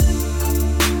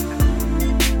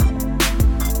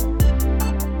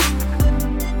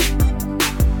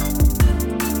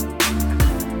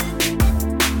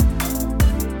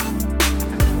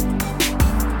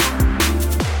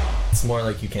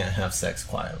can't have sex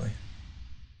quietly.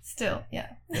 Still, yeah.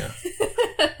 Yeah.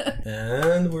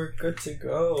 And we're good to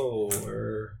go.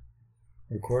 We're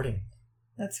recording.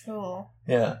 That's cool.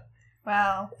 Yeah.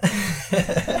 Wow.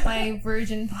 My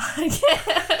virgin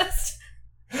podcast.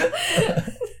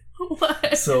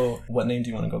 What? So, what name do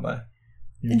you want to go by?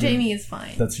 Jamie is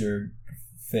fine. That's your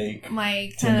fake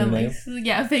my Tinder kind of name? like,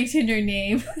 yeah, fake Tinder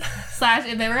name. / if I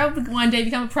ever one day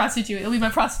become a prostitute, it'll be my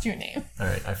prostitute name.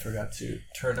 Alright, I forgot to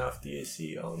turn off the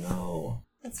AC. Oh no.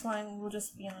 That's fine. We'll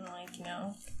just be on, like,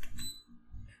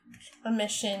 a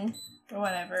mission or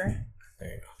whatever. There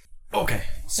you go. Okay,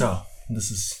 so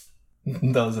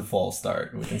that was a false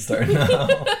start. We can start now.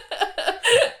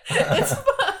 It's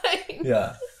fine.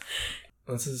 Yeah.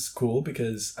 This is cool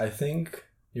because I think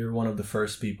you're one of the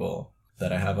first people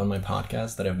that I have on my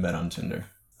podcast that I've met on Tinder.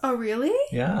 Oh, really?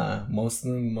 Yeah, most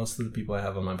of the people I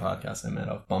have on my podcast I met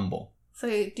off Bumble. So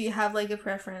do you have, like, a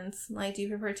preference? Like, do you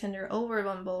prefer Tinder over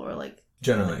Bumble or, like...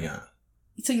 Generally, yeah.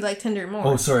 So you like Tinder more?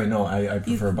 Oh, sorry, no, I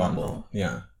prefer Bumble. Bumble.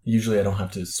 Yeah. Usually I don't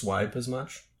have to swipe as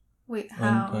much Wait,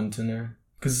 how? on Tinder.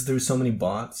 Because there's so many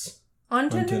bots. On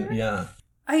Tinder? Yeah.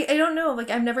 I don't know. Like,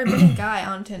 I've never been a guy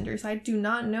on Tinder, so I do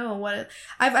not know what it...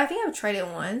 I think I've tried it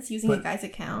once, using a guy's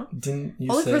account. Didn't you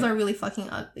All say... the girls are really fucking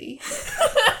ugly.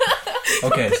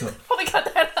 Okay, so... Probably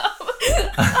cut that up.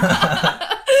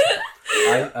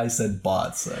 I said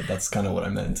bots. That's kind of what I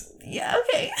meant. Yeah,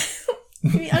 okay.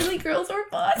 Maybe ugly girls or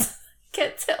bots.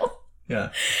 Can't tell.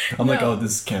 Yeah. I'm like, oh,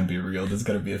 this can't be real. This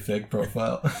gotta be a fake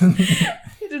profile.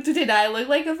 Did I look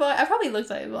like a bot? I probably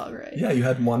looked like a bot, right? Yeah, you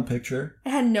had one picture. I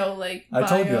had no, like, bio. I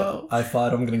told you, I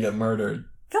thought I'm gonna get murdered.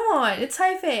 Come on, it's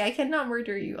Taipei. I cannot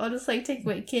murder you. I'll just, like, take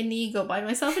away kidney, go buy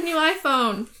myself a new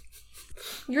iPhone.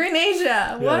 You're in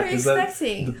Asia. What are you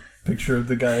expecting? The picture of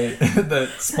the guy that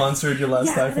sponsored your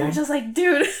last iPhone? They're just like,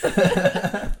 dude.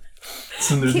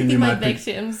 Soon there's Keep gonna be my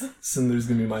victims. Soon there's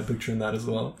gonna be my picture in that as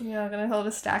well. Yeah, I'm gonna hold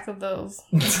a stack of those.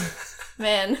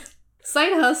 Man,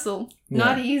 side hustle,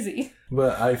 not easy.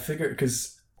 But I figured,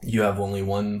 because you have only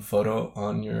one photo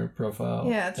on your profile.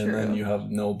 Yeah, true. And then you have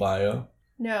no bio.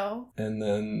 No. And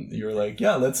then you're like,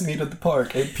 yeah, let's meet at the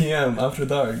park, 8 p.m. after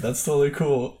dark. That's totally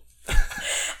cool.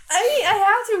 I mean, I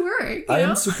have to work. I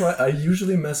am surprised. I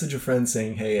usually message a friend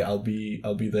saying, "Hey, I'll be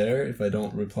there. If I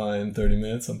don't reply in 30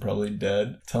 minutes, I'm probably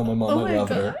dead. Tell my mom I love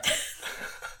her."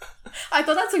 I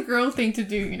thought that's a girl thing to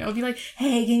do. Be like,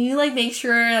 "Hey, can you like make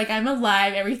sure like I'm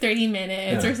alive every 30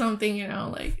 minutes or something?"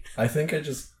 Like. I think I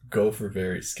just go for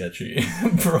very sketchy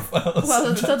profiles.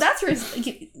 Well, so that's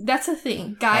the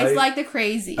thing. Guys like the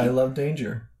crazy. I love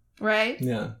danger. Right?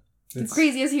 Yeah. The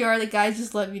crazy as you are, the guys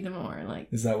just love you the more. Like,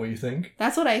 is that what you think?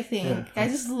 That's what I think. Yeah.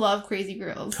 Guys just love crazy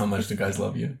girls. How much do guys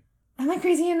love you? Am I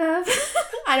crazy enough?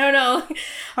 I don't know.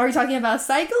 Are we talking about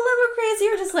psycho level crazy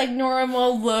or just like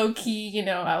normal, low key,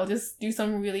 I'll just do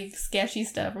some really sketchy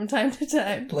stuff from time to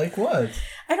time. Like what?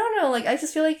 I don't know. Like, I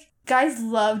just feel like guys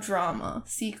love drama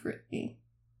secretly.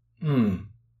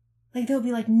 Like, they'll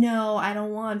be like, no, I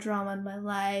don't want drama in my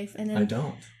life. And then I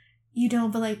don't. You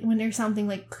don't, but like when there's something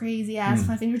like crazy ass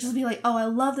fun thing, you'll just be like, oh, I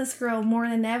love this girl more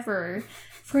than ever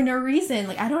for no reason.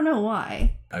 Like, I don't know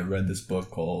why. I read this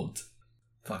book called...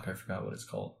 Fuck, I forgot what it's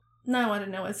called. Now I want to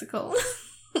know what's it called.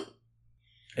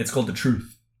 It's called The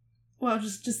Truth. Well,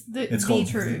 just it's the called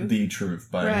Truth. The Truth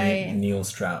by right. Neil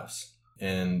Strauss.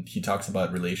 And he talks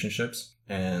about relationships.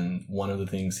 And one of the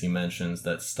things he mentions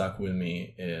that stuck with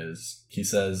me is he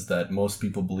says that most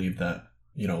people believe that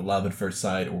love at first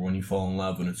sight, or when you fall in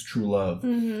love, when it's true love,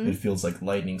 it feels like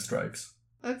lightning strikes.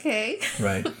 Okay.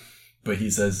 Right. But he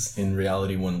says in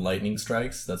reality, when lightning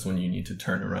strikes, that's when you need to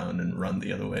turn around and run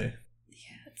the other way.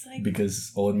 Yeah, it's like...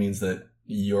 Because all it means that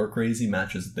your crazy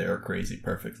matches their crazy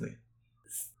perfectly.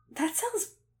 That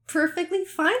sounds perfectly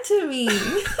fine to me.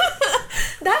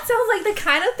 That sounds like the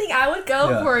kind of thing I would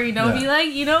go for, be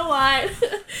like, you know what?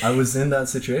 I was in that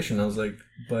situation. I was like,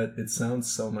 but it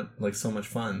sounds so much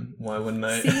fun. Why wouldn't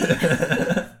I? See?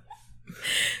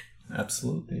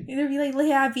 Absolutely. Either be like,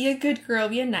 yeah, be a good girl,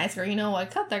 be a nice girl. You know what?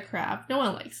 Cut that crap. No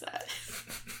one likes that.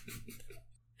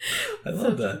 I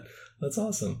love that. That's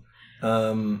awesome.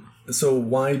 So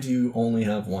why do you only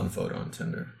have one photo on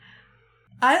Tinder?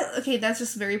 That's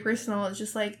just very personal. It's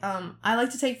just like, I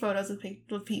like to take photos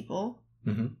with people.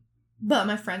 Mm-hmm. But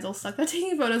my friends all suck at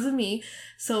taking photos of me,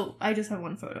 so I just have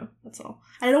one photo. That's all.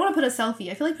 And I don't want to put a selfie.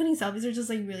 I feel like putting selfies are just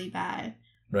like really bad.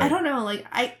 Right. I don't know. Like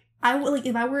I would like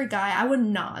if I were a guy, I would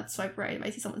not swipe right if I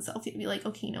see someone's selfie. I'd be like,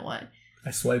 okay, you know what? I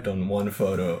swiped on one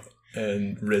photo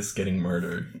and risk getting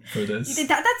murdered for this.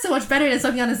 That's so much better than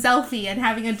swiping on a selfie and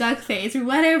having a duck face or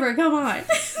whatever. Come on,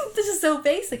 this is so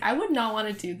basic. I would not want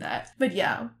to do that. But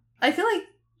yeah, I feel like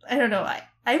I don't know.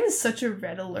 I'm such a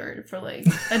red alert for, like,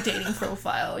 a dating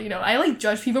profile. You know, I, like,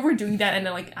 judge people for doing that, and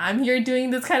then, like, I'm here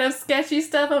doing this kind of sketchy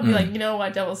stuff. I'll be like, you know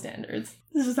what, double standards.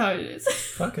 This is how it is.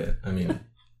 Fuck it. I mean,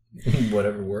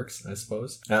 whatever works, I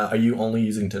suppose. Are you only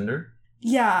using Tinder?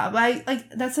 Yeah, but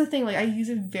that's the thing. Like, I use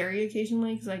it very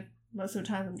occasionally, because, like, most of the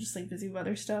time I'm just, like, busy with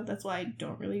other stuff. That's why I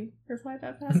don't really reply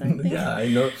that fast, I think. Yeah, I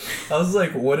know. I was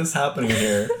like, what is happening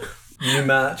here? You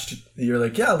matched. You're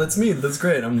like, yeah, let's meet. That's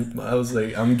great. I was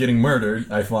like, I'm getting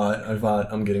murdered. I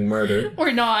thought I'm getting murdered.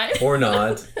 Or not. Or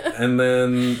not. And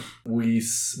then we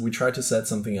tried to set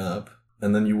something up,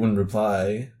 and then you wouldn't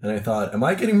reply. And I thought, am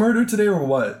I getting murdered today or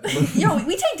what? Yo,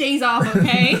 we take days off,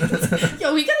 okay?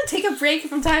 Yo, we gotta take a break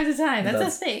from time to time. That's a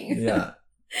thing. Yeah.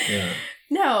 Yeah.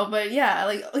 No, but yeah,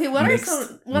 like, okay, I really want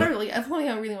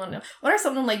to know. What are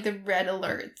some of, like, the red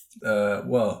alerts?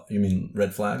 Well, you mean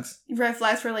red flags? Red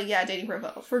flags for, like, yeah, dating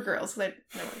profile for girls. Like,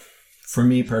 no. For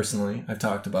me personally, I've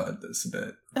talked about this a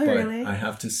bit. Oh, but really? I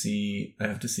have to see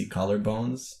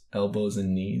collarbones, elbows,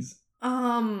 and knees.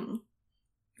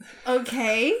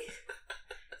 Okay.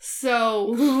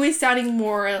 So, who is sounding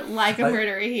more like a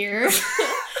murderer here?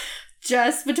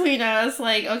 Just between us,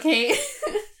 like, okay.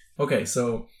 Okay,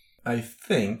 so I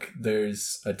think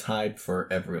there's a type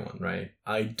for everyone, right?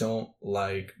 I don't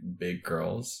like big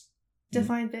girls.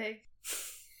 Define big.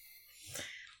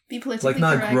 Be politically like,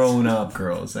 not correct. grown up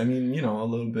girls. I mean, you know, a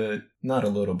little bit, not a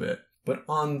little bit, but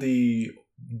on the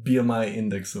BMI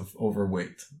index of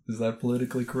overweight. Is that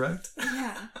politically correct?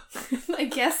 Yeah, I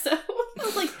guess so.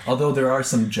 Like, although there are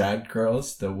some jagged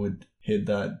girls that would hit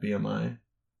that BMI.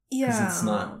 Yeah. Because it's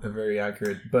not a very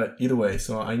accurate. But either way,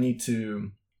 so I need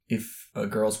to... If a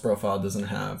girl's profile doesn't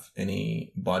have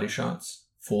any body shots,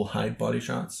 full height body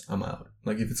shots, I'm out.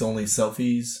 Like, if it's only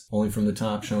selfies, only from the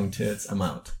top showing tits, I'm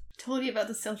out. Told you about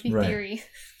the selfie theory.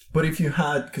 But if you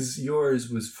had, because yours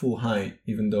was full height,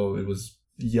 even though it was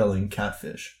yelling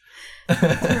catfish.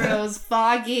 Gross,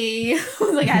 foggy.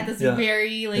 Like, I had this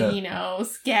very, like, you know,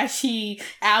 sketchy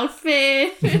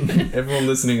outfit. Everyone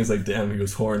listening is like, damn, he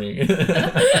was horny.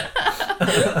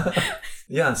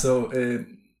 Yeah, so...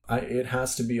 it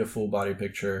has to be a full body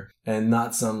picture and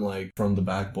not some, like, from the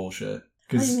back bullshit.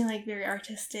 What do you mean, like, very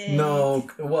artistic? No,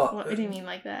 well... What do you mean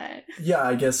like that? Yeah,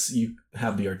 I guess you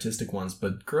have the artistic ones,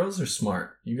 but girls are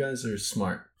smart. You guys are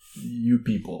smart. You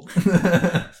people.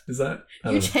 Is that...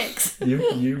 You chicks.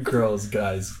 You girls,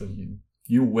 guys,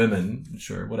 you women,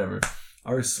 sure, whatever,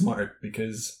 are smart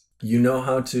because you know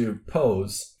how to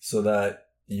pose so that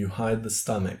you hide the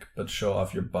stomach but show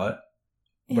off your butt.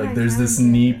 Like, yeah, there's this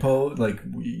knee pose, like,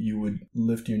 you would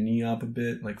lift your knee up a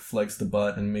bit, like, flex the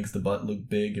butt, and makes the butt look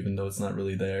big, even though it's not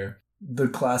really there. The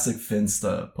classic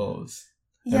Finsta pose.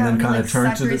 Yeah, and then kind of like,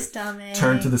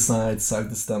 turn to the side, suck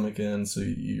the stomach in, so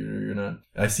you're not...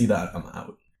 I see that, I'm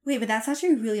out. Wait, but that's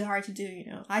actually really hard to do, you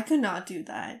know? I could not do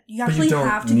that. You actually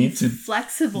have to be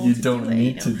flexible to do it. You don't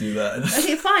need to do that.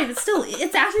 Okay, fine, but still,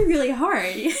 it's actually really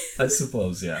hard. I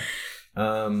suppose, yeah.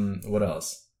 What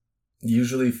else?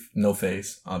 Usually no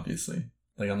face, obviously.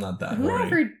 Like, I'm not that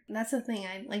horny. That's the thing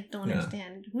I, like, don't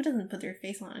understand. Who doesn't put their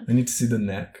face on? I need to see the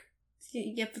neck.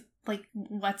 Yeah, but, like,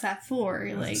 what's that for?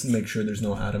 Like, just make sure there's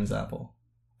no Adam's apple.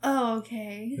 Oh,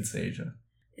 okay. It's Asia.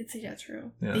 It's Asia,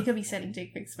 true. Yeah. They could be sending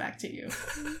dick pics back to you.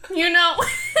 You know?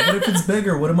 What if it's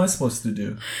bigger? What am I supposed to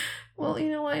do? Well, you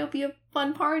know what? It'll be a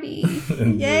fun party. Yay!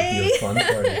 It'll be a fun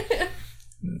party.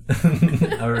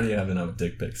 I already have enough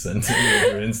dick pics sent to me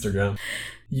over Instagram.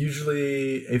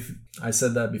 Usually, if I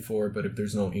said that before, but if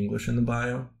there's no English in the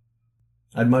bio,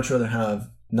 I'd much rather have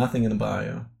nothing in the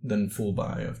bio than full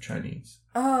bio of Chinese.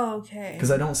 Oh, okay. Because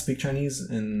I don't speak Chinese,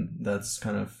 and that's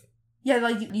kind of... Yeah,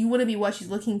 like, you wouldn't be what she's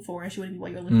looking for, and she wouldn't be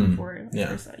what you're looking for.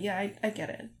 Yeah. Yeah, I get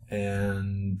it.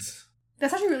 And...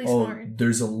 That's actually really smart.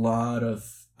 There's a lot of...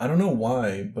 I don't know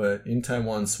why, but in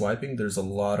Taiwan swiping, there's a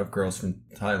lot of girls from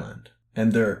Thailand.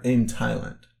 And they're in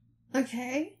Thailand.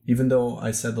 Okay. Even though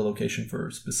I said the location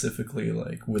for specifically,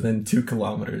 like, within 2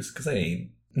 kilometers, because I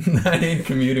ain't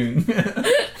commuting.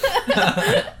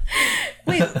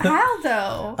 Wait, how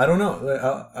though? I don't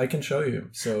know. I can show you.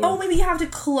 So. Oh, maybe you have to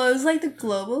close, like, the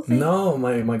global thing? No,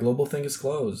 my global thing is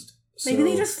closed. Maybe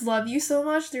they just love you so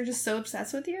much, they're just so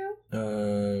obsessed with you?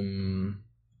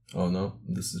 Oh no,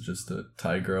 this is just a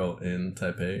Thai girl in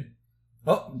Taipei.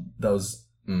 Oh, that was...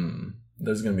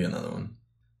 There's gonna be another one.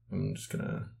 I'm just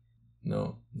gonna...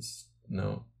 No.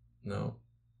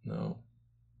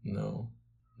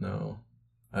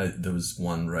 There was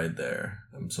one right there.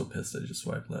 I'm so pissed I just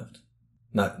swiped left.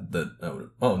 Not that I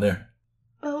would... Oh, there.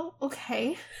 Oh,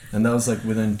 okay. And that was like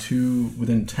within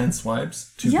 10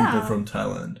 swipes, 2 people from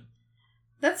Thailand.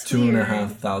 That's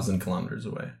 2,500 kilometers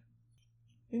away.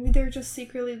 Maybe they're just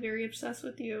secretly very obsessed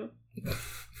with you.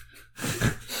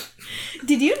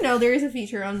 Did you know there is a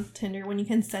feature on Tinder when you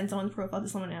can send someone's profile to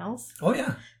someone else? Oh,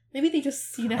 yeah. Maybe they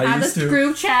just, have this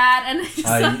group chat and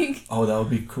just Oh, that would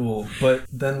be cool. But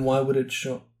then why would it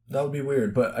show... That would be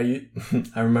weird. But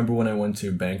I remember when I went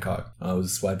to Bangkok, I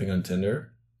was swiping on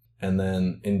Tinder. And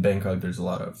then in Bangkok, there's a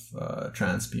lot of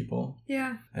trans people.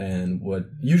 Yeah. And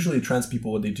usually trans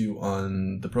people, what they do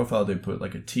on the profile, they put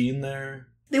like a T in there.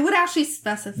 They would actually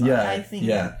specify, I think.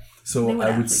 Yeah. So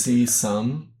I would see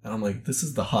some, and I'm like, this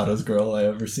is the hottest girl I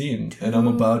ever seen. And I'm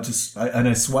about to, and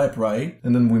I swipe right,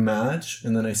 and then we match,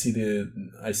 and then I see the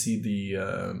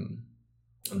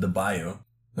bio.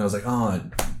 And I was like, oh,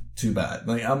 too bad.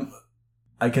 Like,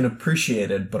 I can appreciate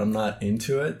it, but I'm not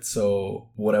into it. So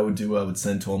what I would do, I would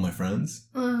send to all my friends.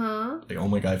 Like all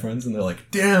my guy friends, and they're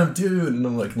like, damn, dude. And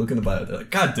I'm like, looking at the bio, they're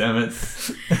like, God damn it.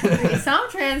 Some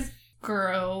trans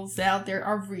girls out there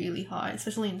are really hot,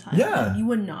 especially in Thailand. Yeah. You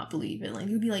would not believe it. Like,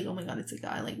 you'd be like, oh my god, it's a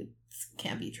guy. Like, this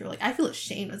can't be true. Like, I feel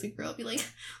ashamed as a girl. I'd be like,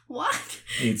 what?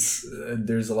 It's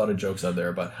there's a lot of jokes out there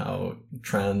about how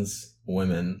trans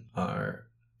women are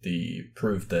the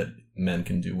proof that men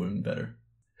can do women better.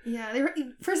 Yeah,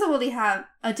 first of all, they have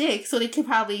a dick, so they could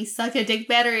probably suck a dick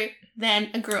better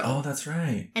than a girl. Oh, that's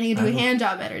right. And you do a hand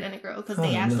job better than a girl, because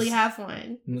they actually have one.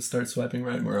 I'm gonna start swiping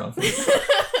right more often.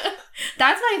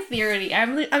 That's my theory.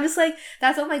 I'm just like,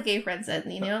 that's what my gay friend said,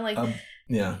 like,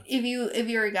 yeah. If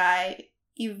you're a guy,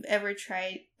 you've ever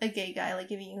tried a gay guy, like,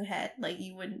 giving you head, like,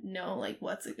 you wouldn't know, like,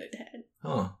 what's a good head.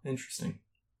 Oh, interesting.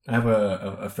 I have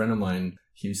a friend of mine,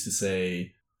 he used to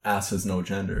say, ass has no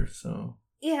gender, so...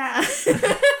 Yeah.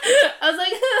 I was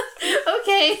like,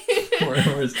 okay.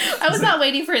 I was not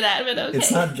waiting for that, but okay.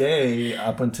 It's not gay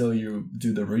up until you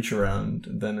do the reach around,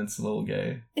 then it's a little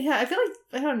gay. Yeah, I feel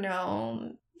like, I don't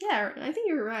know. Yeah, I think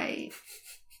you're right.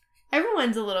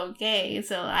 Everyone's a little gay,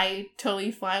 so I totally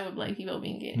fine with like people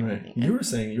being gay. Right. You were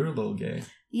saying you're a little gay.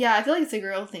 Yeah, I feel like it's a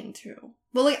girl thing too.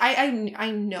 But like I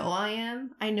know I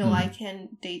am. I know I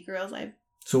can date girls.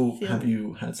 Have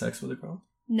you had sex with a girl?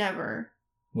 Never.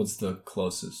 What's the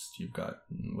closest you've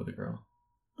gotten with a girl?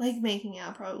 Like making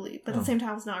out, probably. But at the same time,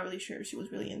 I was not really sure if she was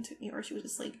really into me or she was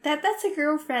just like, that's a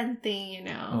girlfriend thing,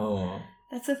 Oh.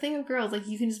 That's the thing with girls. Like,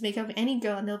 you can just make up with any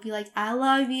girl and they'll be like, I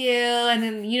love you. And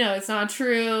then, it's not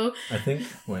true. I think,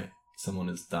 someone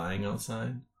is dying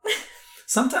outside?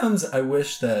 Sometimes I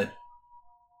wish that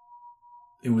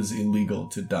it was illegal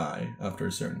to die after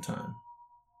a certain time.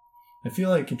 I feel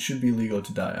like it should be legal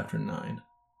to die after 9.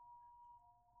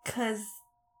 Because...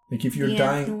 Like if you're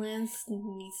dying, ambulance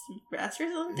needs to rest or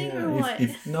something, yeah, or what?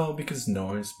 No, because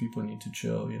noise. People need to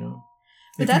chill,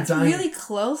 But that's really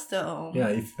close, though. Yeah,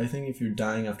 I think if you're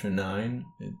dying after 9,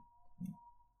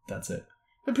 that's it.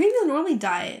 But people normally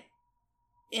die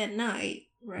at night,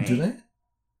 right? Do they?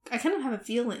 I kind of have a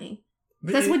feeling.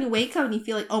 That's when you wake up and you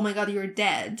feel like, oh my god, you're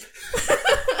dead.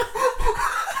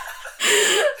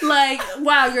 Like,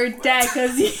 wow, you're dead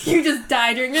because you just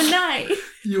died during the night.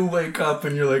 You wake up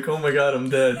and you're like, oh my god, I'm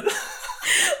dead.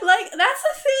 Like, that's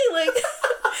the thing, like,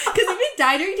 because if you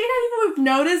die during daytime, people would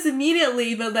notice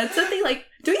immediately, but that's the thing, like,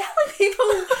 do we have, like, people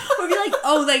who would be like,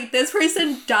 oh, like, this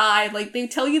person died, like, they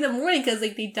tell you in the morning because,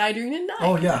 like, they died during the night.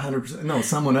 Oh, yeah, 100%. No,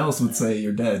 someone else would say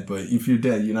you're dead, but if you're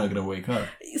dead, you're not gonna wake up.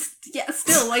 Yeah,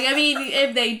 still, like, I mean,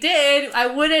 if they did, I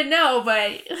wouldn't know,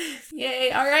 but,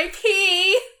 yay,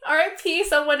 R.I.P., R.I.P.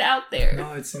 someone out there.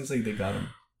 No, it seems like they got him.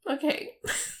 Okay.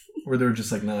 Or they're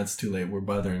just like, nah, it's too late, we're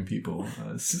bothering people.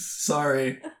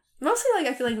 Sorry. Mostly, like,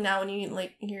 I feel like now when you,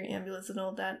 like, hear ambulance and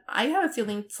all that, I have a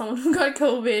feeling someone who got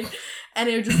COVID, and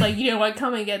they're just like, you know what,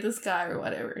 come and get this guy, or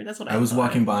whatever. That's what I was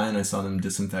walking by, and I saw them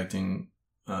disinfecting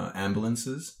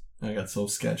ambulances, and I got so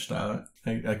sketched out.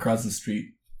 I crossed the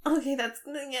street. Okay, that's,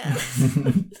 yeah.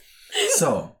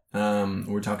 So,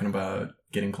 we're talking about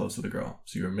getting close with a girl.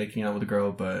 So you were making out with a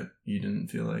girl, but you didn't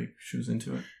feel like she was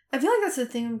into it? I feel like that's the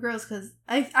thing with girls, because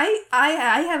I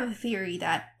have a theory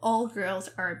that all girls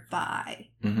are bi,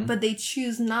 but they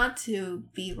choose not to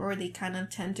be, or they kind of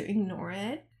tend to ignore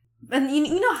it. And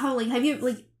you know how, like, have you,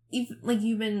 like,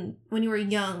 you've been, when you were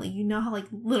young, like, you know how, like,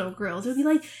 little girls would be,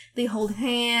 like, they hold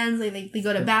hands, like, they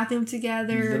go to bathroom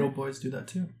together. Little boys do that,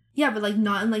 too. Yeah, but, like,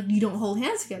 not, like, you don't hold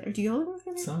hands together. Do you hold hands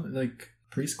together? Some, like...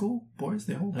 Preschool boys,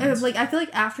 they hold hands. Like, I feel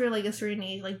like after, like, a certain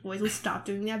age, like, boys would stop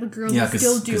doing that, but girls would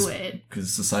still do it.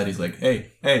 Because society's like,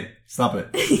 hey, stop it.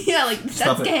 Yeah, like,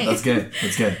 that's gay.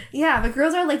 That's gay. Yeah, but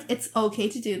girls are like, it's okay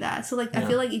to do that. So, like, I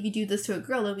feel like if you do this to a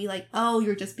girl, they'll be like, oh,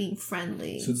 you're just being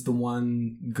friendly. So it's the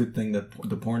one good thing that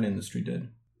the porn industry did.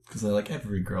 Because they're like,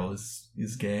 every girl is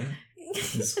gay.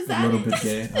 Is a little bit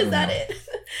gay. Is that it?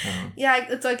 Yeah,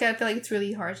 it's like I feel like it's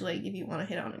really hard to like if you want to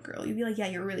hit on a girl, you'd be like, yeah,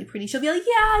 you're really pretty. She'll be like,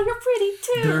 yeah, you're pretty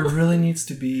too. There really needs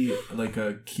to be like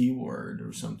a keyword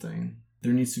or something.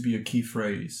 There needs to be a key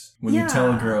phrase when you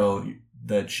tell a girl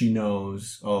that she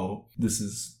knows. Oh, this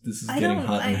is getting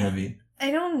hot and heavy.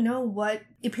 I don't know what.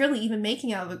 Apparently, even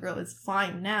making out of a girl is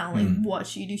fine now. Like, what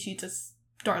she do? She just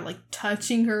start like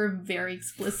touching her very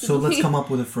explicitly. So let's come up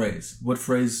with a phrase. What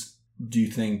phrase do you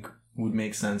think would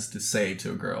make sense to say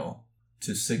to a girl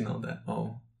to signal that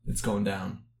it's going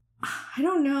down? I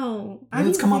don't know.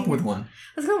 Let's come up with one.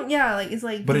 Let's go. Yeah, like it's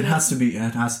like. But it has to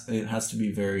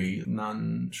be very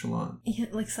nonchalant. Yeah,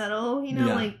 like subtle,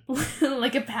 like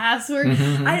like a password.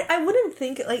 I wouldn't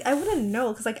think like I wouldn't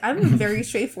know because like I'm a very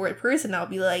straightforward person. I'll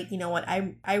be like, you know what,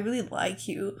 I really like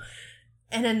you,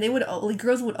 and then they would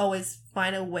girls would always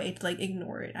find a way to like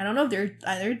ignore it. I don't know if they're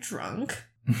either drunk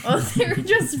or they're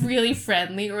just really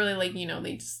friendly or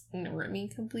they just ignore me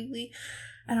completely.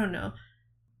 I don't know.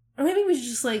 Or maybe we should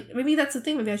just maybe that's the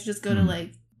thing. Maybe I should just go to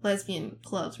like lesbian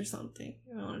clubs or something.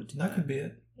 That could be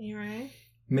it. You're right.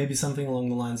 Maybe something along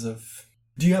the lines of.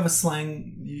 Do you have a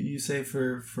slang you say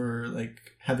for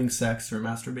like having sex or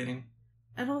masturbating?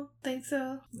 I don't think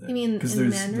so. You mean in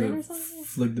Mandarin or something?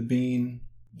 Like the bean.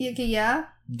 Yeah. Okay, yeah.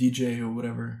 DJ or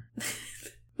whatever.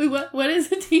 Wait, what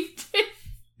is a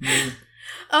DJ?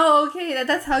 Oh, okay.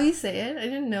 That's how you say it. I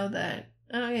didn't know that.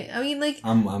 Okay, I mean, like...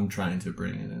 I'm trying to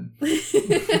bring it in.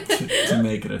 to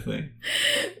make it a thing.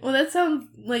 Well, that sounds,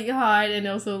 like, hot and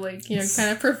also, like,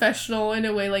 kind of professional in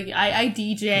a way. Like, I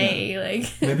DJ, like...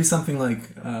 Maybe something like,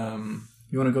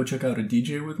 you want to go check out a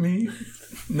DJ with me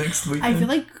next weekend? I feel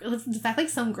like, the fact, like,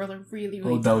 some girls are really,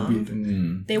 really that would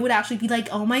be... They would actually be like,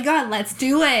 oh my god, let's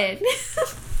do it!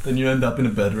 Then you end up in a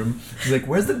bedroom. He's like,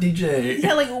 where's the DJ?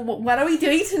 Yeah, like, what are we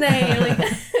doing tonight? Like...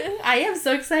 I am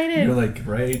so excited. You're like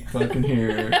right fucking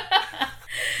here.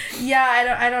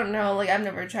 Yeah, I don't know. Like I've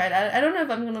never tried. I don't know if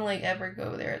I'm gonna like ever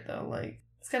go there though. Like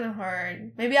it's kind of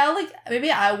hard. Maybe I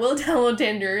will download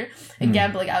Tinder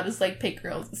again, but like I'll just like pick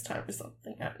girls this time or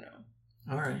something. I don't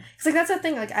know. All right. Cause like that's the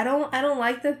thing. Like I don't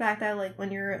like the fact that like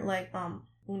when you're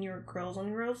girls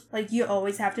on girls, like you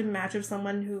always have to match with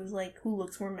someone who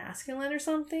looks more masculine or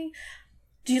something.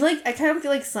 Do you I kind of feel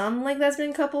like some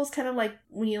lesbian couples kind of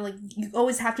when you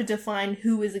always have to define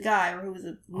who is a guy or who's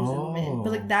a woman.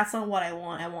 But that's not what I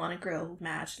want. I want a girl who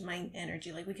matched my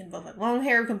energy. Like we can both have long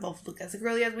hair, we can both look as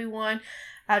girly as we want.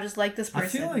 I just like this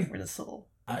person for the soul.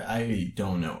 I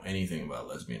don't know anything about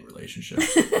lesbian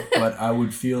relationships, but I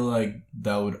would feel like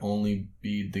that would only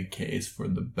be the case for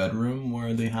the bedroom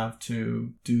where they have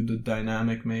to do the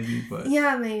dynamic maybe. But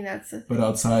yeah, maybe that's the thing. But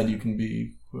outside you can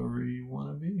be whoever you want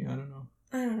to be. I don't know.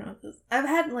 I've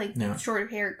had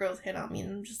short hair girls hit on me,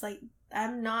 and I'm just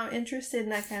I'm not interested in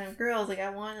that kind of girls. I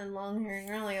want a long hair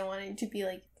girl. I want it to be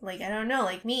like I don't know,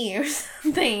 like me or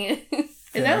something.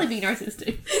 Is that being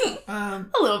narcissistic? A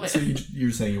little bit. So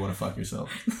you're saying you want to fuck yourself?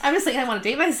 I'm just saying I want to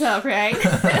date myself, right?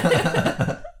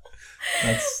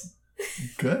 That's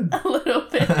good. A little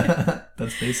bit.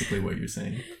 That's basically what you're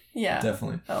saying. Yeah.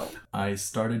 Definitely. Oh. I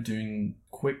started doing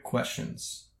quick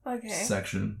questions.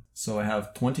 Section. So I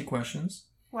have 20 questions.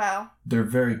 Wow. They're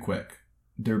very quick.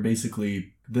 They're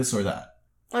basically this or that.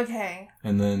 Okay.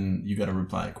 And then you gotta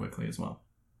reply quickly as well.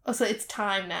 Oh, so it's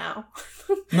time now.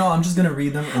 No, I'm just gonna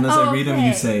read them, and as I read them,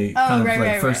 you say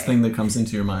first thing that comes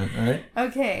into your mind, alright?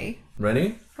 Okay.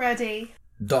 Ready? Ready.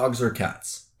 Dogs or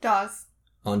cats? Dogs.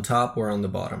 On top or on the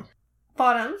bottom?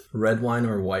 Bottom. Red wine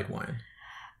or white wine?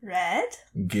 Red.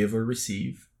 Give or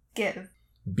receive? Give.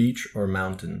 Beach or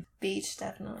mountain? Beach,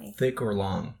 definitely. Thick or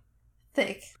long?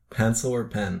 Thick. Pencil or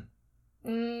pen?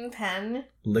 Pen.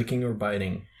 Licking or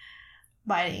biting?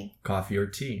 Biting. Coffee or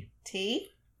tea? Tea.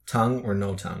 Tongue or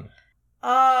no tongue?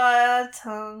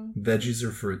 Tongue. Veggies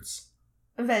or fruits?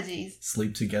 Veggies.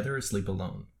 Sleep together or sleep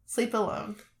alone? Sleep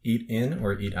alone. Eat in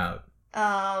or eat out?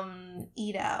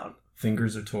 Eat out.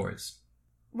 Fingers or toys?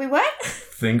 Wait, what?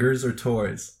 Fingers or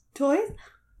toys? Toys?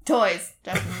 Toys.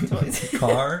 Definitely toys.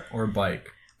 Car or bike?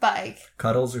 Bike.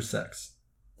 Cuddles or sex?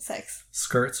 Sex.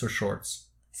 Skirts or shorts?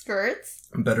 Skirts.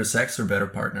 Better sex or better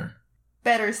partner?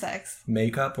 Better sex.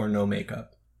 Makeup or no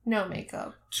makeup? No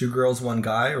makeup. 2 girls, 1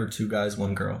 guy, or 2 guys,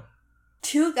 1 girl?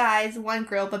 2 guys, 1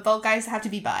 girl, but both guys have to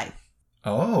be bi.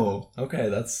 Oh, okay.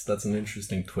 That's an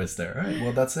interesting twist there. All right,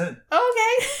 well, that's it.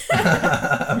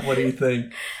 Okay. What do you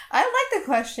think? I like the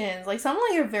questions. Some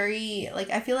are very,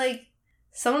 I feel like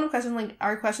some of the questions,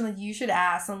 are questions you should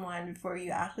ask someone before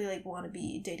you actually, want to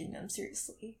be dating them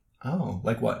seriously. Oh,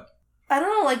 like what? I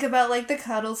don't know, about, the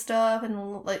cuddle stuff and,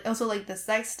 also, the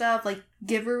sex stuff,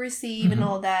 give or receive and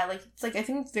all that. It's, I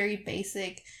think it's very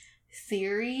basic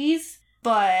theories.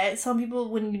 But some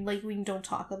people, when you don't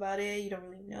talk about it, you don't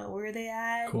really know where they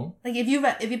at. Cool. Like if you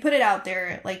put it out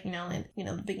there, like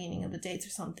the beginning of the dates or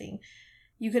something,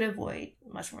 you could avoid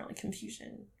much more like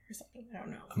confusion or something. I don't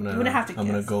know. I'm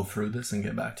gonna go through this and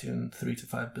get back to you in 3 to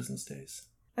 5 business days.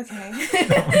 Okay.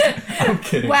 I'm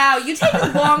kidding. Wow, you take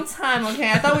a long time. Okay,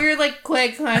 I thought we were like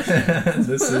quick questions.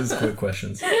 This is quick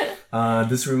questions.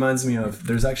 This reminds me of,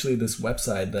 there's actually this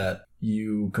website that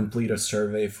you complete a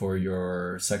survey for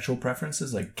your sexual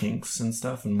preferences, like kinks and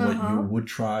stuff, and what you would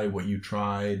try, what you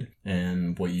tried,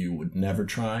 and what you would never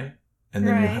try. And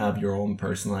then you have your own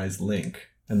personalized link.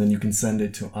 And then you can send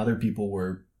it to other people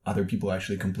where other people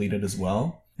actually complete it as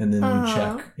well. And then you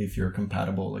check if you're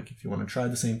compatible, like if you want to try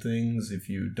the same things, if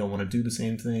you don't want to do the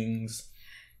same things.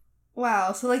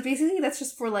 Wow, so like basically that's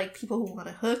just for like people who want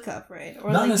to hook up, right?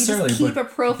 Or not like necessarily, you just keep a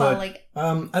profile like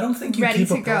I don't think you ready keep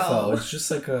to a profile. go. It's just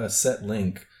like a set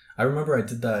link. I remember I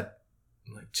did that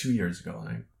like 2 years ago and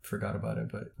I forgot about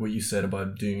it, but what you said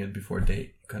about doing it before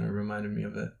date kind of reminded me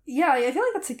of it. Yeah, I feel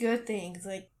like that's a good thing.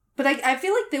 But I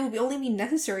feel like they would only be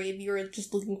necessary if you were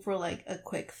just looking for like a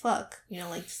quick fuck,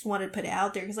 like just want to put it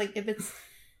out there. Because like if it's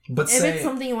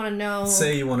something you want to know,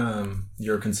 say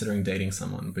you're considering dating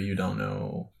someone, but you don't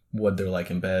know what they're like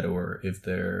in bed, or if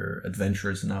they're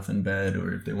adventurous enough in bed,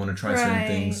 or if they want to try certain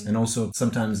things. And also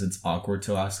sometimes it's awkward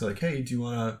to ask like, hey, do you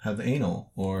want to have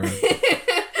anal, or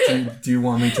do you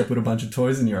want me to put a bunch of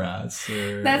toys in your ass?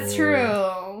 That's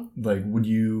true. Like, would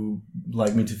you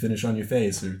like me to finish on your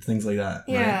face, or things like that?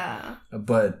 Yeah. Right?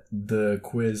 But the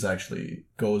quiz actually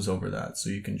goes over that, so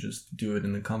you can just do it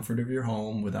in the comfort of your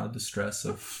home without the stress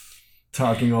of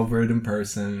talking over it in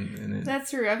person.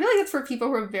 That's true. I feel like it's for people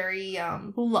who are very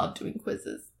who love doing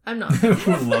quizzes. I'm not.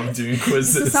 Who love doing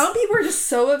quizzes. So some people are just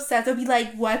so obsessed. They'll be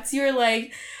like, "What's your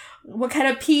like? What kind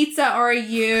of pizza are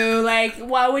you? Like,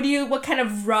 what kind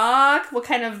of rock? What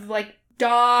kind of, like,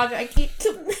 dog?" I can't...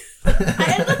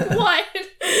 I like, what?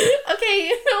 Okay,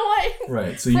 you know what?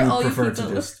 Right, so you prefer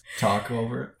to just talk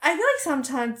over it? I feel like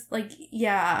sometimes, like,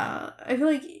 yeah. I feel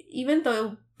like even though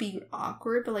it'll be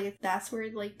awkward, but, like, if that's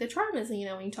where, like, the charm is, when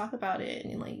you talk about it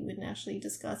and, like, you would naturally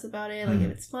discuss about it, like, if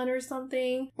it's fun or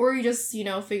something. Or you just,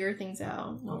 figure things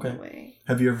out along the way.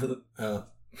 Have you ever...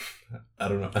 I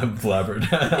don't know. I'm blabbered.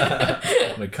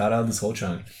 I'm gonna cut out this whole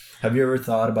chunk. Have you ever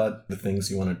thought about the things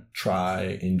you want to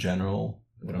try in general?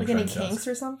 Like any kinks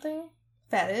or something?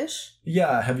 Fetish?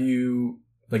 Yeah. Have you...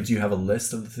 Like, do you have a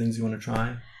list of the things you want to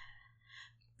try?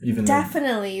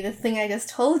 Definitely. The thing I just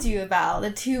told you about.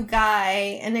 The 2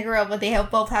 guy and the girl, but they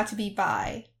both have to be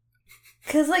bi.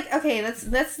 Because, like, okay, that's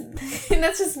that's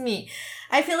just me.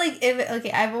 I feel like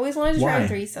I've always wanted to try a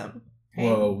threesome. Right?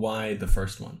 Well, why the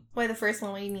first one? Why the first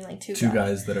one? What do you mean, like two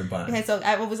guys that are bi? Okay, so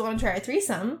I've always wanted to try a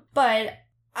threesome, but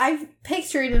I've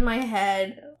pictured in my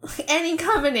head any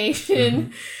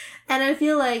combination, and I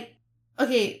feel like,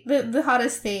 okay, the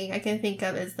hottest thing I can think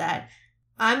of is that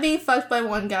I'm being fucked by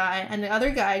one guy, and the other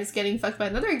guy is getting fucked by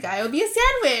another guy. It would be a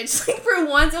sandwich. Like, for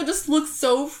once, it would just look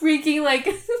so freaking, like...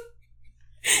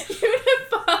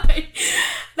 unified.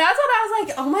 That's what I was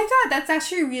like, oh my god, that's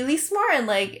actually really smart. And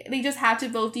like, they just have to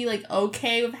both be like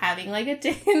okay with having like a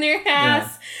dick in their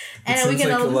ass. Yeah. And it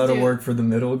seems like a lot of work for the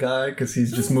middle guy, because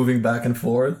he's just moving back and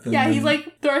forth. And he's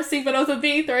like thirsting but also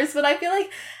being thirsty. But I feel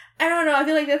like, I don't know, I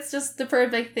feel like that's just the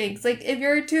perfect thing. It's like, if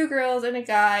you're 2 girls and a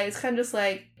guy, it's kind of just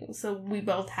like, so we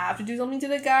both have to do something to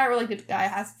the guy, or like the guy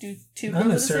has to do 2 girls.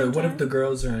 Not necessarily. What if the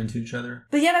girls are into each other?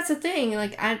 But yeah, that's the thing.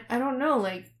 Like, I don't know,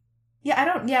 like,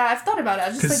 I've thought about it. I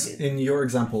was just like... in your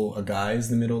example, a guy is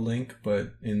the middle link,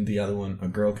 but in the other one, a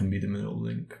girl can be the middle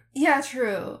link. Yeah,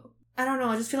 true. I don't know.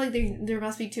 I just feel like there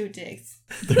must be 2 dicks.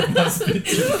 There must be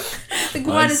 2. Like,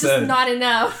 one is just not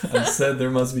enough. I said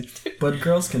there must be... But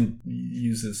girls can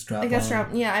use a strap-on. Like a strap...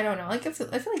 Yeah, I don't know. Like, I feel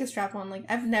like a strap-on, like,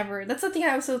 I've never... That's the thing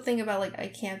I also think about, like, I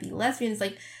can't be lesbian. It's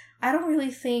like, I don't really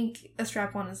think a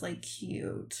strap-on is, like,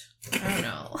 cute. I don't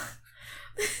know.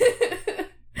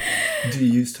 Do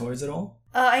you use toys at all?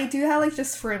 I do have, like,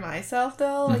 just for myself,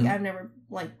 though. Like, I've never,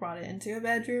 like, brought it into a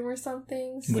bedroom or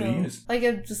something. So, what do you use? Like,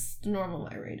 a just normal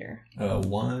vibrator. A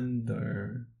wand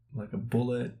or, like, a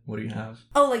bullet? What do you have?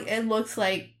 Oh, like, it looks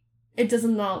like... It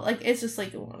doesn't know... Like, it's just,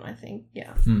 like, a one, I think.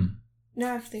 Yeah. No,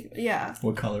 I have to think... Yeah.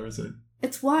 What color is it?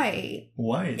 It's white.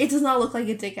 White? It does not look like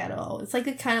a dick at all. It's, like,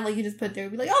 the kind of, like, you just put there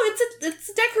and be like, oh, it's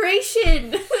a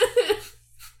decoration!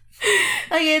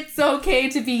 Like, it's okay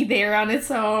to be there on its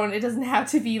own. It doesn't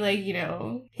have to be, like,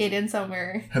 hidden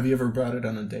somewhere. Have you ever brought it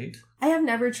on a date? I have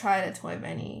never tried a toy of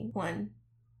anyone.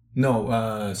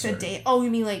 No, sorry. A date? Oh,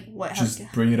 you mean, like, what? Just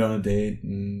bring it on a date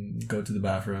and go to the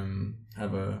bathroom,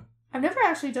 have a... I've never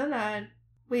actually done that.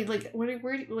 Wait, like, when do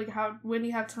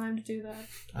you have time to do that?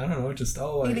 I don't know, just, that's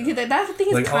the thing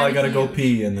is like, I gotta go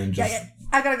pee, and then just... Yeah,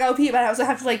 I gotta go pee, but I also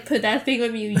have to, like, put that thing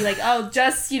with me. You're like, oh,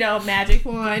 just, magic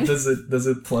wand. Does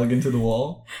it plug into the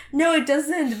wall? No, it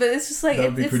doesn't, but it's just, like, that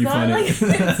would be pretty not, funny. like,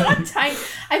 it's not tiny.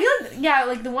 I feel like, yeah,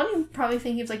 like, the one you probably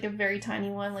think is, like, a very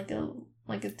tiny one, like a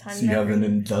tiny... So you have an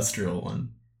industrial one?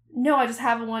 No, I just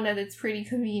have one that it's pretty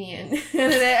convenient.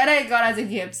 and I got it as a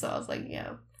gift, so I was like,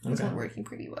 yeah, it's not working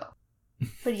pretty well.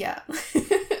 But yeah. Wait,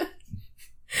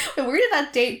 where did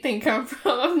that date thing come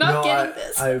from? I'm not getting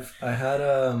this. I had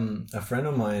a friend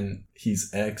of mine, his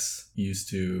ex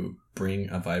used to bring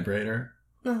a vibrator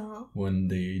when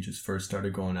they just first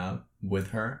started going out with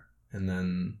her. And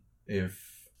then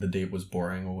if the date was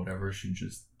boring or whatever, she'd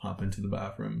just hop into the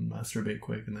bathroom, masturbate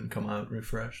quick, and then come out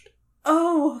refreshed.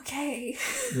 Oh, okay.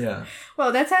 Yeah.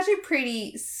 Well, that's actually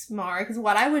pretty smart, because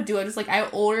what I would do, I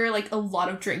order, like, a lot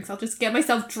of drinks. I'll just get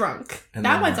myself drunk. And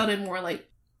that one sounded more like...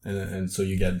 And so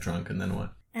you get drunk, and then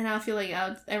what? And I'll feel like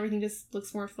everything just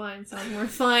looks more fun, sounds more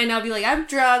fun. I'll be like, I'm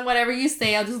drunk, whatever you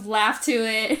say, I'll just laugh to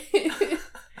it.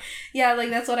 Yeah, like,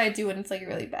 that's what I do when it's, like, a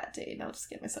really bad day, and I'll just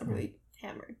get myself really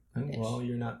hammered. Well,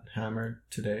 you're not hammered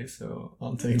today, so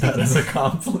I'll take that as a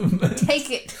compliment. Take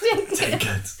it. Take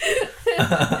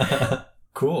it.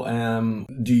 Cool.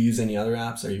 Do you use any other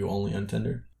apps? Are you only on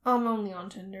Tinder? I'm only on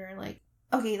Tinder. Like,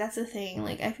 okay, that's the thing.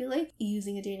 Like, I feel like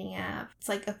using a dating app, it's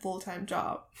like a full-time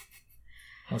job.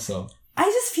 How so? I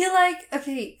just feel like,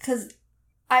 okay, because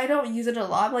I don't use it a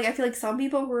lot. Like, I feel like some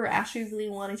people who are actually really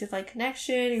wanting to find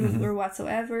connection or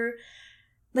whatsoever,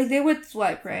 like, they would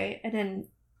swipe, right? And then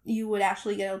you would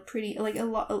actually get a pretty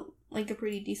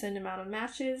decent amount of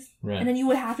matches. Right. And then you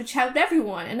would have to chat with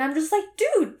everyone. And I'm just like,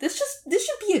 dude, this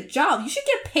should be a job. You should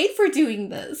get paid for doing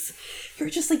this.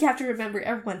 You're just like, you have to remember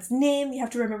everyone's name. You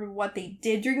have to remember what they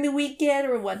did during the weekend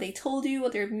or what they told you,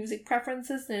 what their music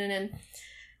preferences. And then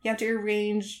you have to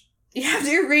arrange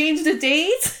the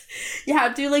dates. You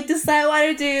have to, like, decide what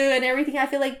to do and everything. I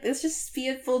feel like this just be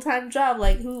a full-time job.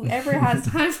 Like, whoever has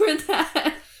time for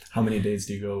that. How many days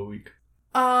do you go a week?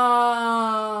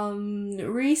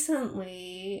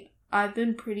 Recently, I've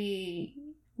been pretty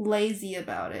lazy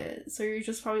about it. So you're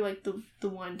just probably, like, the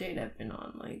one date I've been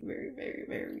on, like, very, very,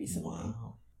 very recently.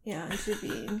 Wow. Yeah, you should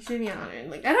be honored.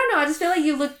 Like, I don't know, I just feel like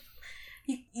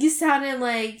you sounded,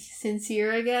 like,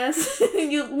 sincere, I guess.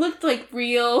 You looked, like,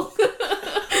 real.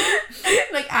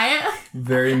 Like,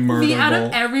 very murderable. Me out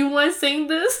of everyone saying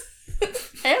this,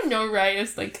 I have no right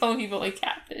of, like, calling people, like,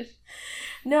 catfish.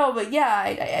 No, but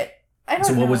yeah, I don't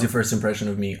know. So what was your first impression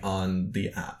of me on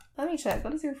the app? Let me check.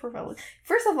 What is your profile look?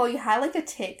 First of all, you had like a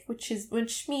tick, which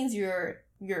means you're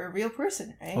a real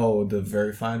person, right? Oh, the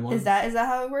verified one? Is that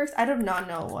how it works? I do not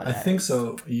know what I think is.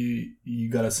 So. You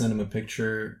gotta send him a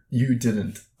picture. You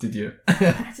didn't, did you?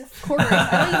 Of course.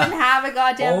 I don't even have a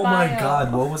goddamn bio. Oh my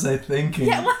god, what was I thinking?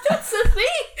 Yeah, that's the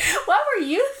thing. What were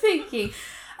you thinking?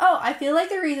 Oh, I feel like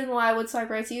the reason why I would swipe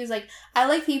right to you is, like, I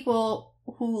like people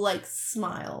who, like,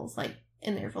 smiles, like,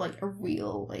 in there for, like, a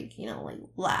real, like, like,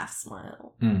 laugh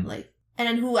smile. Like, and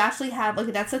then who actually have,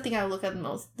 like, that's the thing I look at the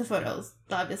most, the photos,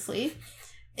 obviously.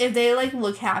 If they, like,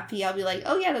 look happy, I'll be like,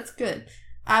 oh, yeah, that's good.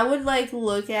 I would, like,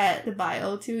 look at the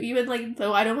bio, too. Even, like,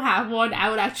 though I don't have one,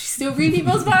 I would actually still read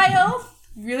people's bio.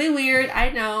 Really weird, I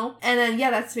know. And then,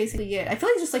 yeah, that's basically it. I feel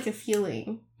like it's just, like, a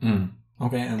feeling.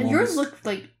 Okay, and yours looked,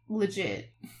 like, legit.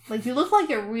 Like, you look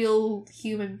like a real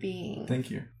human being.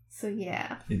 Thank you. So,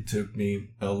 yeah. It took me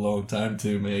a long time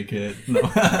to make it. No.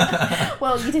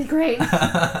 Well, you did great.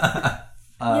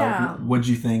 Yeah. What'd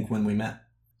you think when we met?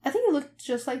 I think you looked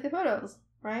just like the photos,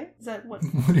 right? Is that what?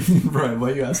 What do you mean, Brian? Why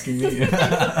are you asking me? I mean,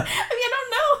 I don't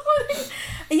know.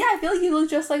 Yeah, I feel like you look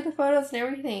just like the photos and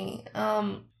everything.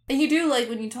 And you do, like,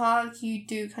 when you talk, you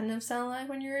do kind of sound like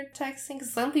when you're texting.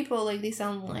 Because some people, like, they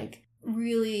sound, like,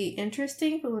 really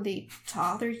interesting, but when they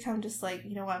talk, they're kind of just like,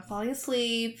 I'm falling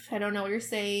asleep, I don't know what you're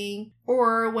saying.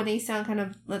 Or when they sound kind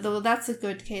of, though that's a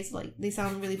good case, like, they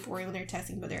sound really boring when they're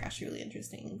texting, but they're actually really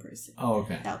interesting in person. Oh,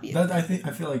 okay. That would be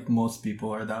I feel like most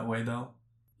people are that way, though.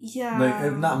 Yeah.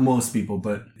 Like, not most people,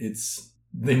 but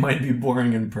they might be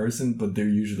boring in person, but they're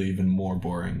usually even more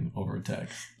boring over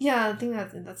text. Yeah, I think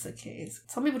that's the case.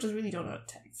 Some people just really don't know how to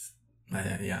text.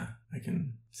 Yeah, I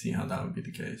can see how that would be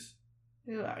the case.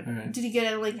 Yeah. Right. Did you get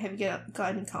have you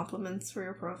got any compliments for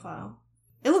your profile?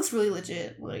 It looks really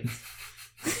legit. Like,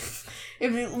 if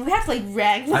we have to, like,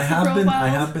 rank the profiles. I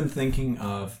have been thinking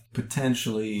of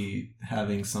potentially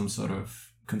having some sort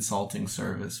of consulting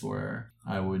service where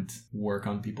I would work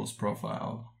on people's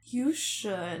profile. You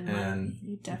should.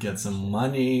 And get some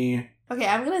money. Okay,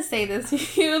 I'm gonna say this to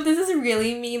you. This is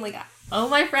really mean. Like, all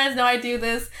my friends know I do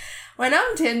this. when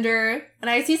I'm Tinder and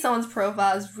I see someone's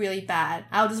profile is really bad,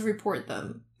 I'll just report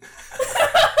them.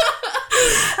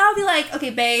 I'll be like, okay,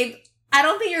 babe, I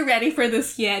don't think you're ready for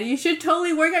this yet. You should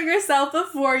totally work on yourself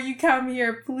before you come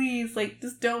here, please. Like,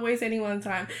 just don't waste anyone's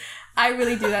time. I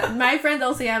really do that. My friends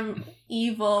all say I'm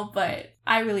evil, but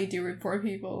I really do report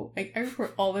people. Like, I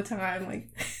report all the time. Like,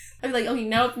 I'm like, okay,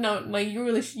 nope, no, like, you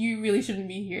really shouldn't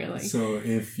be here. Like, so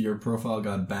if your profile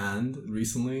got banned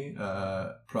recently,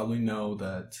 probably know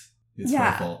that it's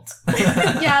my fault.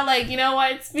 Yeah, like, you know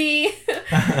what, it's me.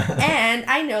 And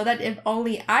I know that if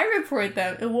only I report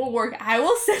them, it won't work. I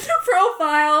will send a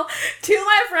profile to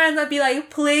my friends and be like,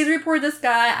 please report this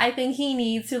guy. I think he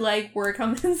needs to, like, work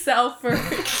on himself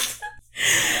first.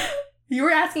 You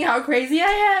were asking how crazy I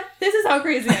am? This is how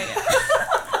crazy I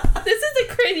am. This is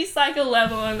the crazy psycho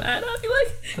level I'm at. I'll be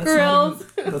like, girls.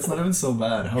 That's not even so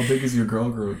bad. How big is your girl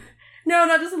group? No,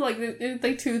 not just like, it's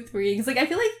like 2, 3. Because, like, I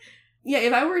feel like, yeah,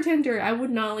 if I were a Tinder, I would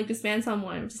not, like, just ban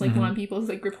someone. Just, like, want people,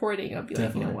 like, reporting. I'd be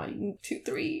Definitely. Like, you know what, 2,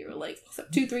 3, or, like,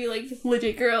 2, 3, like,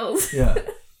 legit girls. Yeah.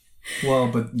 Well,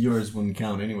 but yours wouldn't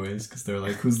count anyways, because they're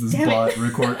like, who's this bot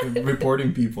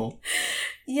reporting people?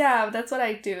 Yeah, that's what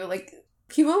I do. Like,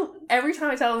 people, every time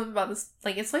I tell them about this,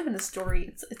 like, it's not even a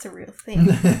story, it's a real thing.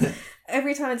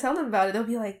 Every time I tell them about it, they'll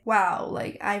be like, wow,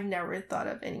 like, I've never thought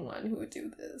of anyone who would do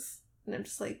this. And I'm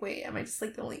just like, wait, am I just,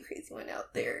 like, the only crazy one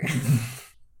out there?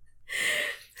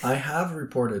 I have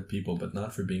reported people, but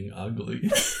not for being ugly.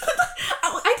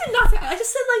 I did not. I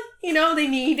just said, like, you know, they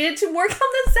needed to work on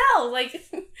themselves,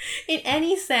 like, in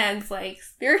any sense, like,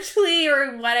 spiritually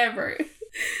or whatever.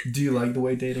 Do you like the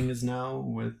way dating is now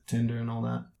with Tinder and all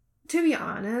that? To be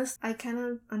honest, I kind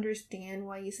of understand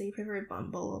why you say you prefer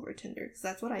Bumble over Tinder, because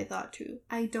that's what I thought too.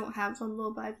 I don't have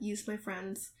Bumble, but I've used my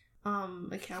friend's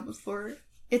account before.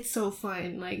 It's so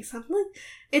fun. Like,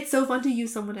 it's so fun to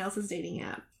use someone else's dating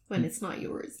app when it's not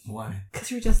yours. Why? Because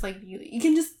you're just like, you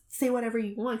can just say whatever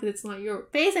you want because it's not your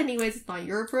face anyways. It's not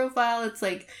your profile. It's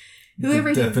like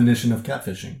whoever. The definition of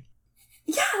catfishing.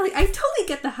 Yeah, like, I totally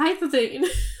get the hype of it.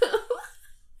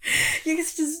 You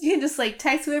can just like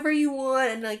text whoever you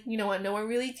want and, like, you know what, no one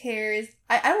really cares.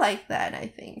 I like that, I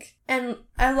think. And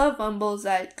I love Bumbles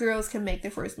that girls can make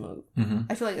the first move. Mm-hmm.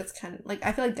 I feel like that's kind of like,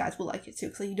 I feel like guys will like it too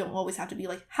because, like, you don't always have to be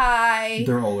like, hi.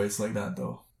 They're always like that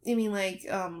though. I mean, like,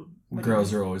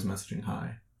 girls are always messaging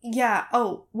hi. Yeah.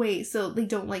 Oh, wait. So they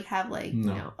don't, like, have, like,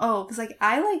 no. You know. Oh, because, like,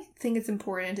 I, like, think it's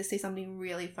important to say something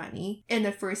really funny in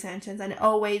the first sentence and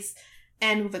always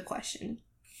end with a question.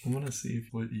 I want to see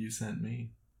what you sent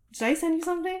me. Did I send you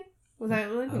something? Was I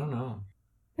really? I don't know.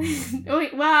 Oh,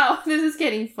 wait, wow. This is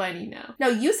getting funny now. No,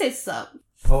 you said sub.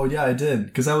 Oh, yeah, I did.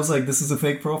 Because I was like, this is a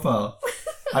fake profile.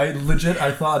 I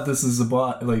thought this is a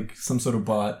bot, like some sort of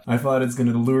bot. I thought it's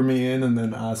going to lure me in and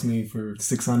then ask me for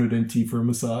 600 NT for a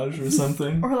massage or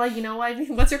something. Or, like, you know what?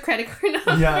 What's your credit card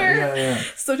number? Yeah.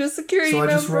 Social security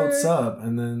number. So I just wrote sub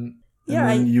and then...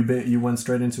 then you went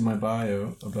straight into my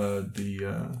bio about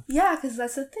the... Yeah, because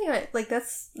that's the thing. Like,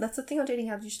 that's the thing on dating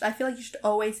apps. I feel like you should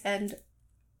always end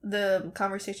the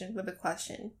conversation with a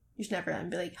question. You should never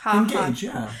be like, ha engage,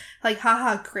 ha. Yeah. Like,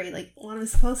 haha, great. Like, what am I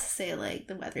supposed to say? Like,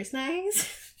 the weather's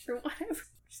nice? Or whatever.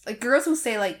 Like, girls who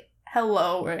say, like,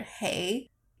 hello or hey,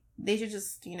 they should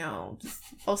just, you know, just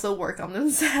also work on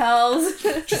themselves.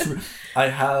 I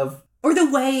have... Or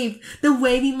the wave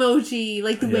emoji,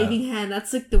 like the waving hand.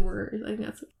 That's, like, the word. Like,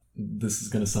 that's. This is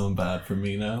gonna sound bad for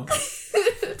me now.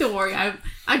 Don't worry, I'm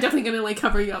definitely gonna, like,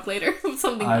 cover you up later with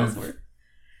something else.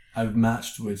 I've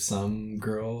matched with some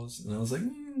girls, and I was like,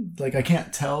 like, I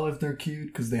can't tell if they're cute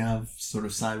because they have sort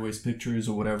of sideways pictures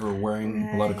or whatever, wearing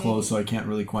a lot of clothes, so I can't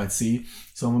really quite see.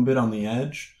 So I'm a bit on the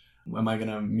edge. Am I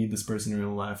gonna meet this person in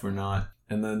real life or not?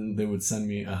 And then they would send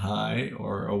me a hi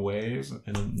or a wave,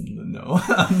 and no,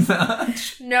 I'm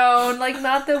not. No, like,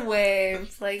 not the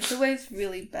wave. Like, the wave's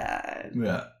really bad.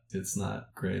 Yeah, it's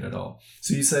not great at all.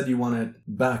 So you said you wanted,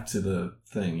 back to the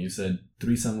thing, you said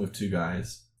threesome with 2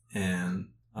 guys, and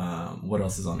what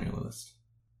else is on your list?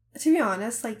 To be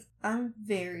honest, like, I'm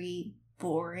very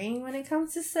boring when it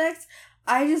comes to sex.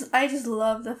 I just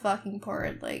love the fucking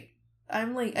part, like,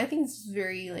 I'm, like, I think it's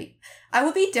very, like, I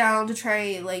would be down to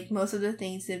try, like, most of the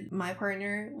things that my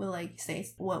partner would, like, say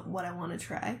what I want to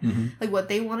try. Mm-hmm. Like, what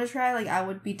they want to try, like, I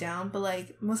would be down. But,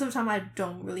 like, most of the time, I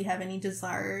don't really have any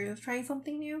desire of trying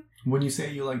something new. When you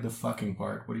say you like the fucking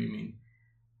part, what do you mean?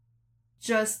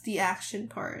 Just the action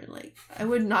part. Like, I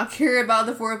would not care about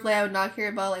the foreplay. I would not care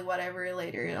about, like, whatever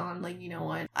later on. Like, you know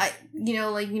what?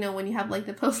 When you have, like,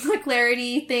 the post-nut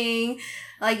clarity thing,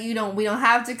 like, we don't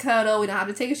have to cuddle. We don't have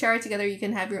to take a shower together. You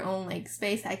can have your own, like,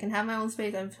 space. I can have my own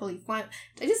space. I'm totally fine.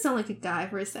 I just sound like a guy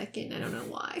for a second. I don't know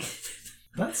why.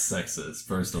 That's sexist,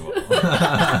 first of all.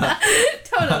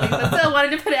 Totally, but still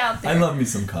wanted to put it out there. I love me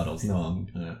some cuddles. No,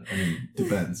 I mean,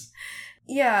 depends.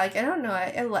 Yeah, like, I don't know.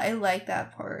 I like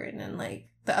that part, and then, like,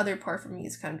 the other part for me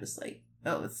is kind of just like,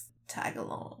 oh, it's tag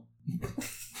along.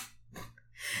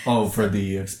 Oh, for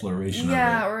the exploration of it.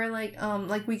 Yeah, or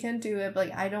like we can do it, but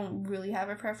like I don't really have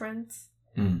a preference.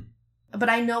 But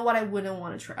I know what I wouldn't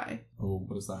want to try. Oh,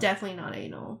 what is that? Definitely not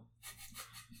anal.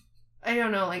 I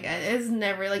don't know, like, it's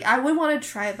never, like, I would want to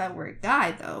try it if I were a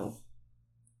guy, though.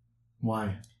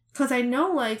 Why? Because I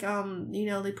know, like, you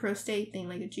know, the prostate thing,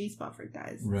 like, a G-spot for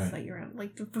guys. Right. It's like, around,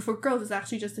 like, for girls, it's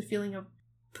actually just a feeling of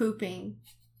pooping.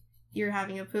 You're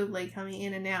having a poop, like, coming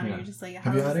in and out, and you're just like,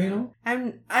 have you had anal?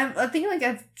 I think, like,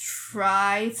 I've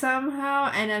tried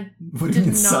somehow, and I what do you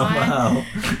mean somehow?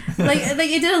 like,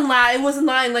 it didn't last, it wasn't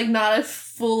like, not a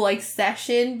full, like,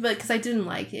 session, but, because I didn't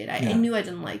like it. I knew I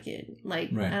didn't like it,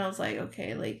 like, and I was like,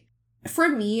 okay, like, for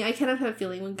me, I kind of have a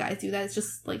feeling when guys do that, it's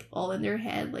just, like, all in their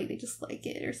head, like, they just like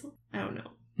it, or something. I don't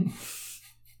know.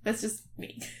 That's just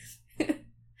me.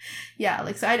 Yeah,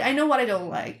 like, so I know what I don't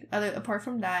like. Apart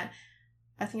from that,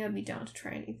 I think I'd be down to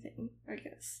try anything, I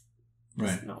guess.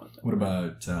 Right. What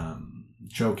about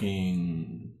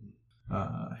choking,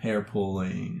 hair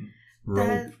pulling,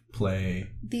 rope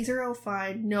play? These are all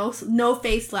fine. No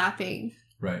face slapping.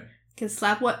 Right. Can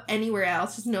slap anywhere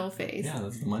else, just no face. Yeah,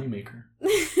 that's the moneymaker.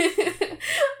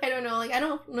 I don't know. Like, I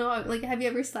don't know. Like, have you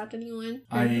ever slapped anyone?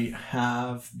 I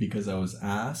have, because I was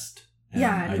asked, and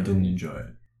yeah, I didn't enjoy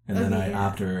it. And then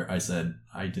after I said,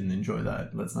 I didn't enjoy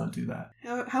that. Let's not do that.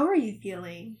 How were you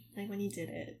feeling, like, when you did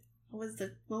it? What was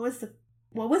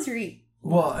your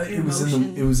Well, it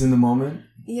was in the moment.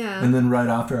 Yeah. And then right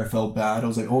after I felt bad. I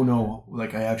was like, oh no,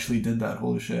 like, I actually did that.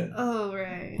 Holy shit. Oh,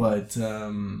 right. But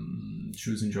she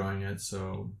was enjoying it,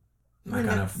 so I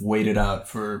kind of waited out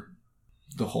for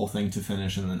the whole thing to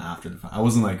finish, and then after the fact, I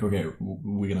wasn't like, okay,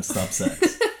 we're gonna stop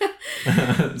sex.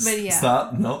 But yeah.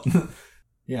 Stop? No.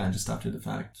 Yeah, just after the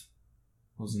fact.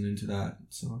 Wasn't into that,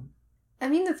 so. I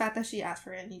mean, the fact that she asked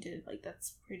for it and he did it, like,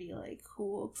 that's pretty, like,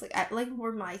 cool. Cause, like,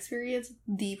 for my experience,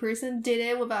 the person did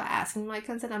it without asking my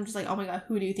consent. I'm just like, oh my god,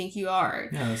 who do you think you are?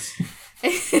 Yes.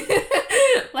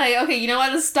 Like, okay, you know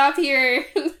what? Let's stop here.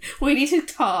 We need to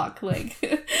talk.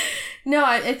 Like, no,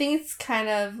 I think it's kind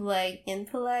of, like,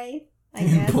 impolite. I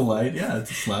guess. Impolite, yeah, to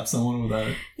slap someone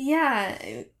without. Yeah,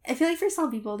 I feel like for some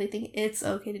people, they think it's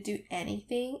okay to do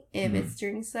anything if it's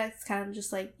during sex. It's kind of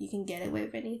just like you can get away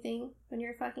with anything when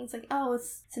you're fucking. It's like, oh,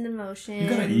 it's an emotion. You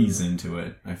gotta ease into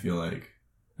it. I feel like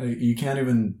you can't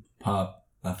even pop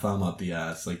a thumb up the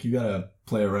ass. Like, you gotta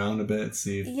play around a bit,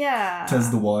 see if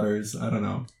test the waters. I don't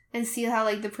know. And see how,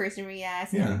 like, the person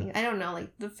reacts and everything. I don't know,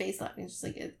 like, the face slapping is just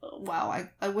like, wow,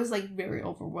 I was, like, very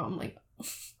overwhelmed. Like,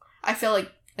 I felt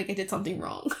like I did something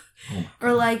wrong. Oh,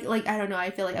 or like I don't know,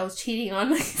 I feel like I was cheating on,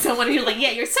 like, someone, and you're like,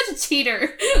 yeah, you're such a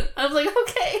cheater. I was like,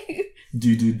 okay. Do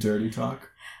you do dirty talk?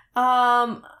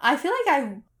 I feel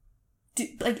like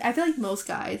I feel like most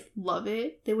guys love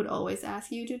it. They would always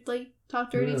ask you to, like,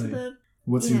 talk dirty to them.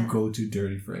 What's your go-to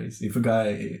dirty phrase? If a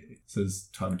guy says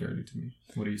talk dirty to me,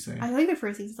 what do you say? I feel like the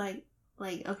first thing is like,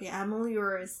 okay, I'm all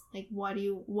yours. Like, what do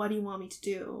you want me to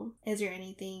do? Is there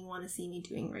anything you want to see me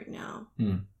doing right now?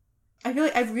 I feel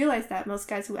like I've realized that most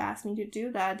guys who ask me to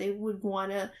do that, they would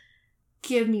want to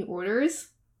give me orders.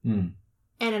 And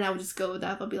then I would just go with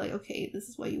that. I'll be like, okay, this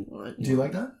is what you want. Do you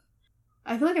like that?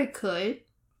 I feel like I could.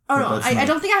 Oh, no, I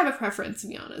don't think I have a preference, to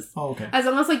be honest. Oh, okay. As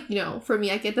long as, like, you know, for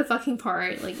me, I get the fucking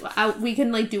part. Like, we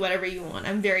can, like, do whatever you want.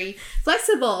 I'm very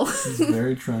flexible. This is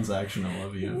very transactional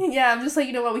of you. Yeah, I'm just like,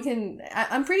 you know what, we can...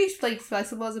 I'm pretty, like,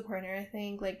 flexible as a partner, I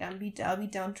think. Like, I'll be down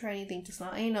to try anything, just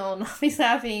not, you know, not be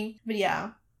slapping. But yeah,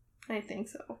 I think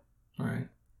so. All right.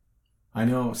 I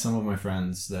know some of my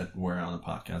friends that were on the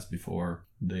podcast before,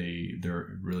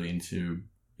 they're really into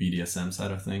BDSM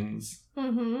side of things.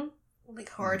 Mm-hmm. Like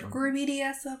hardcore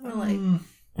BDSM or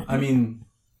like... I mean,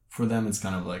 for them it's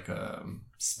kind of like a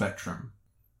spectrum.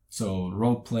 So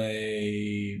role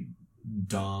play,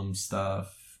 dom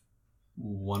stuff.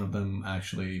 One of them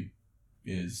actually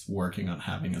is working on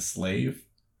having a slave.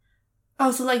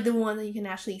 Oh, so like the one that you can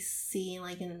actually see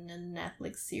like in a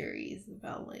Netflix series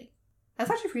about, like... That's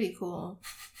actually pretty cool.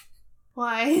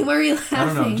 Why? Why are you laughing? I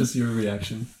don't know, just your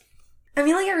reaction. I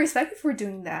mean, like, I respect you for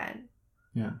doing that.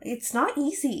 Yeah. It's not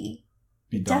easy.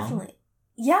 Be dumb? Definitely.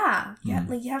 Yeah. Yeah.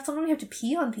 Like, you have someone you have to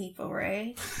pee on people,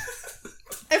 right?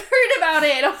 I've heard about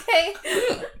it, okay?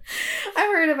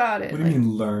 I've heard about it. What do you mean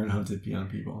learn how to pee on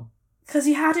people? Because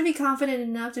you have to be confident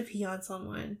enough to pee on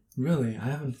someone. Really? I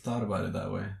haven't thought about it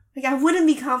that way. Like, I wouldn't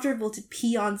be comfortable to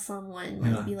pee on someone.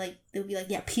 Like, they'll be like,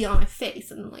 yeah, pee on my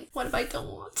face. And I'm like, what if I don't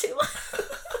want to?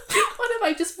 What if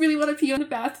if I just really want to pee in the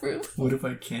bathroom? What if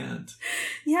I can't?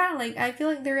 Yeah, like, I feel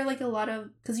like there are, like, a lot of...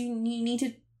 Because you need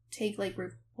to take, like,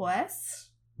 requests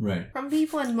right from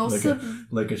people, and most like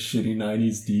like a shitty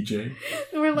 90s DJ.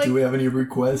 We're like... Do we have any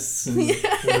requests in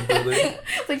the building?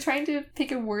 Like, trying to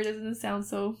pick a word doesn't sound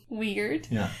so weird.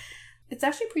 Yeah. It's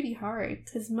actually pretty hard,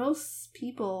 because most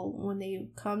people, when they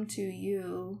come to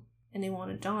you and they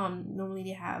want a dom, normally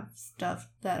they have stuff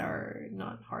that are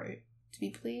not hard to be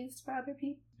pleased by other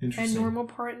people. A normal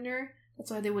partner, that's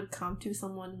why they would come to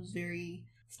someone who's very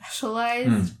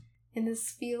specialized in this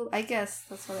field. I guess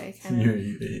that's what I kind of...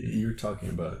 You're talking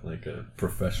about, like, a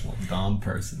professional dom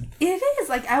person. It is.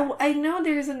 Like, I know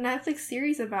there's a Netflix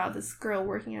series about this girl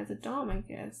working as a dom, I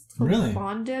guess. It's called Really?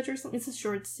 Bondage or something. It's a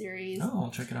short series. Oh,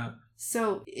 I'll check it out.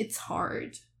 So, it's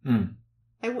hard.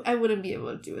 I wouldn't be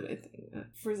able to do it, I think.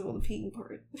 First of all, the peeing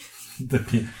part.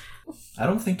 I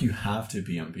don't think you have to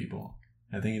pee on people.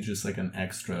 I think it's just, like, an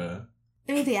extra...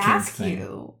 I mean, they ask thing.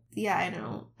 you. Yeah, I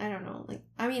know. I don't know. Like,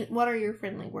 I mean, what are your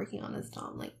friends, like, working on as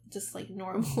dom? Like, just, like,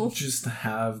 normal? Just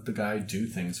have the guy do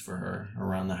things for her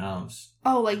around the house.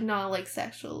 Oh, like, not, like,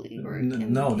 sexually? Or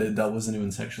no, that wasn't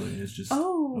even sexually. It's just a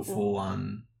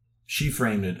full-on... She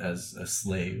framed it as a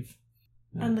slave.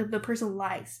 Yeah. And the person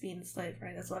likes being a slave,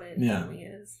 right? That's what it really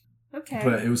is. Okay.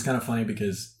 But it was kind of funny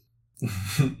because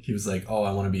he was like, oh,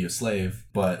 I want to be a slave,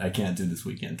 but I can't do this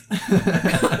weekend.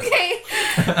 Okay.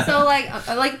 So,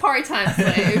 like part-time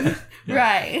slave. Yeah.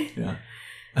 Right. Yeah.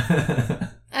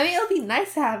 I mean, it would be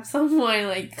nice to have someone,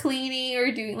 like, cleaning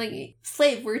or doing, like,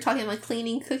 slave. We're talking about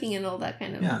cleaning, cooking, and all that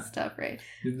kind of stuff, right?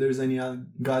 If there's any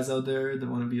guys out there that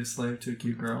want to be a slave to a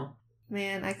cute girl.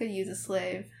 Man, I could use a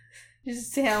slave.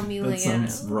 Just tell me, like, that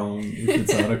sounds wrong if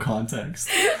it's out of context.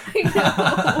 I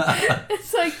know.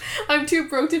 It's like, I'm too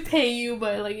broke to pay you,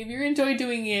 but, like, if you enjoy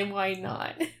doing it, why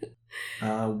not?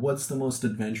 What's the most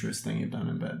adventurous thing you've done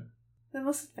in bed? The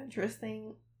most adventurous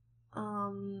thing?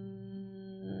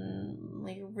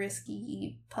 Like,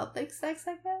 risky public sex,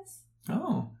 I guess?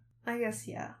 Oh. I guess,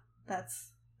 yeah.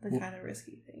 That's the kind of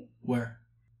risky thing. Where?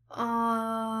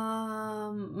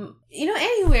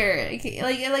 Anywhere.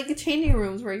 Like changing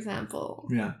rooms, for example.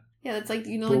 Yeah. Yeah, that's like,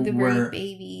 like the very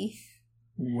baby.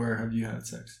 Where have you had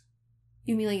sex?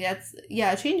 You mean like that's,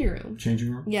 yeah, changing room.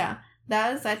 Changing room? Yeah.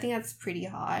 I think that's pretty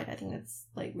hot. I think that's,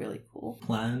 like, really cool.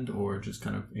 Planned or just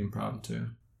kind of impromptu?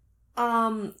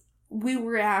 We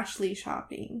were actually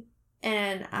shopping,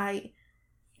 and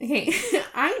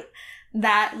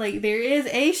there is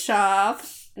a shop.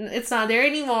 It's not there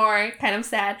anymore. Kind of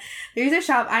sad. There's a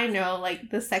shop I know,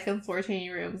 like, the second floor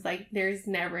changing rooms, like, there's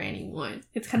never anyone.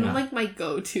 It's kind of like my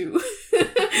go-to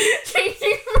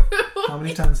changing room. How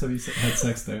many times have you had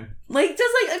sex there? Like,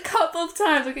 just, like, a couple of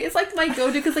times. Okay, it's like my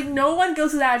go-to because, like, no one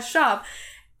goes to that shop.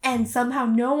 And somehow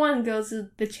no one goes to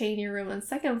the changing room on the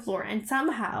second floor. And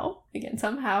somehow,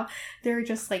 there are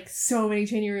just, like, so many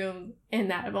changing rooms on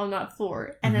that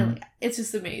floor. And then, like, it's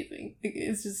just amazing.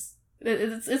 It's just...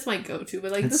 It's my go-to,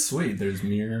 but, like, it's sweet. There's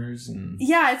mirrors and...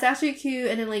 Yeah, it's actually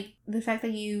cute. And then, like, the fact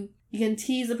that you can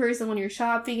tease the person when you're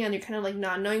shopping and you're kind of, like,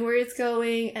 not knowing where it's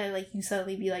going, and, like, you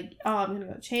suddenly be like, oh, I'm gonna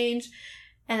go change,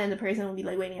 and then the person will be,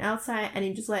 like, waiting outside, and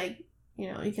you just, like,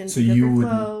 you can so you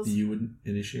would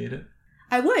initiate it?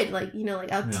 I would, like,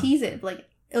 I'll tease it, like,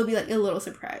 it'll be, like, a little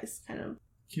surprise, kind of.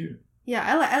 Cute. Yeah,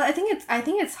 I think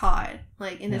it's hot,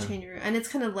 like, in the changing room, and it's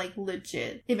kind of, like,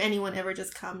 legit. If anyone ever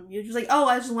just come, you're just like, oh,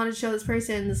 I just wanted to show this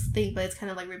person this thing, but it's kind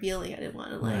of, like, revealing. I didn't want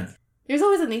to, like, there's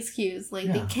always an excuse,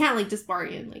 like, they can't, like, just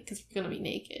bargain, like, because you're gonna be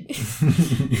naked.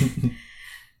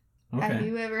 Okay. Have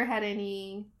you ever had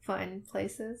any fun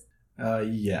places?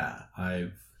 Yeah,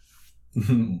 I've...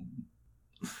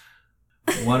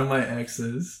 One of my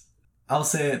exes, I'll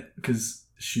say it because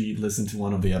she listened to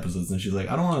one of the episodes and she's like,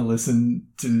 I don't want to listen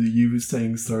to you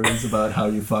saying stories about how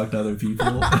you fucked other people.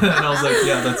 And I was like,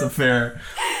 yeah, that's a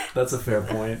fair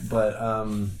point. But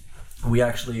we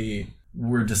actually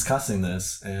were discussing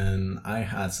this, and I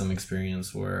had some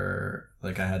experience where,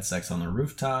 like, I had sex on the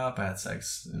rooftop, I had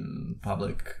sex in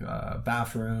public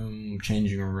bathroom,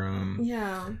 changing a room.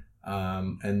 Yeah.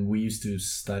 And we used to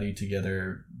study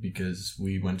together because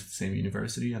we went to the same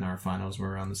university and our finals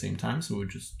were around the same time, so we would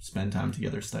just spend time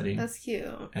together studying. That's cute.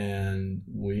 And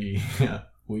we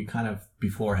kind of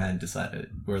beforehand decided,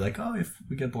 we're like, oh, if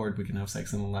we get bored, we can have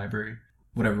sex in the library.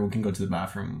 Whatever, we can go to the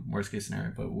bathroom, worst case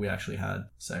scenario. But we actually had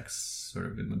sex sort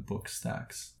of in the book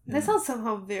stacks. That sounds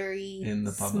somehow very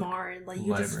smart. Like, you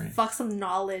library. Just fuck some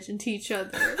knowledge into each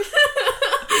other.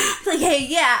 Like, hey,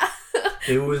 yeah.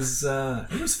 It was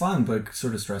fun, but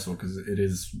sort of stressful because it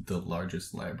is the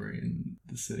largest library in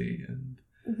the city, and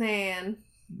man,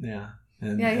 yeah,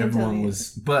 And Yeah, everyone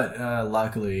was, but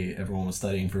luckily everyone was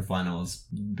studying for finals,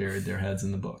 buried their heads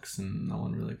in the books, and no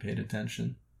one really paid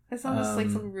attention. It sounds like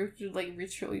some ritual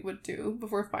you would do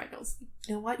before finals.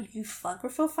 You know what? If you fuck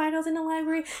before finals in the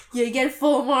library, you get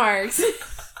full marks.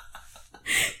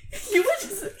 You would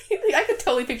just, I could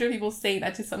totally picture people saying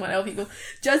that to someone else, people,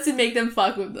 just to make them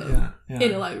fuck with them in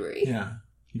the library. Yeah.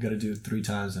 You gotta do it 3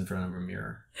 times in front of a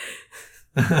mirror.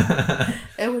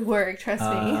 It would work, trust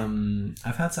me.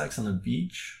 I've had sex on the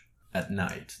beach at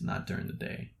night, not during the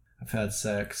day. I've had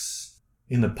sex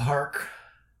in the park,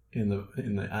 in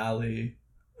the alley.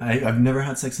 I've never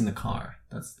had sex in the car.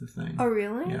 That's the thing. Oh,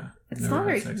 really? Yeah. It's not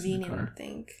very convenient, I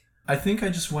think. I think I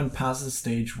just went past the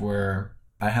stage where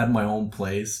I had my own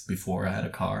place before I had a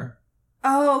car.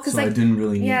 Oh, because I didn't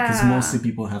really need, because mostly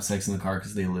people have sex in the car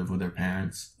because they live with their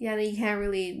parents. Yeah, you can't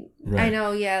really. Right. I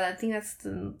know. Yeah, I think that's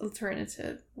the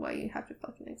alternative. Why you have to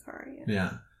fuck in a car.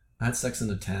 Yeah. I had sex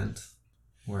in a tent.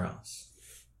 Where else?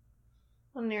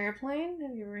 On an airplane?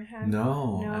 Have you ever had?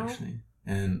 No, actually.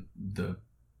 And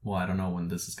I don't know when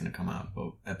this is going to come out,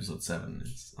 but episode 7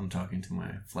 is I'm talking to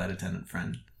my flight attendant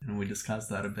friend, and we discussed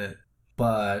that a bit.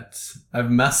 But I've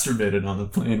masturbated on the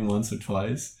plane once or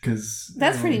twice because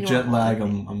that's pretty normal. Jet lag.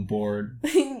 I'm bored.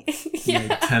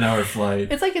 Yeah, 10-hour flight.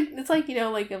 It's like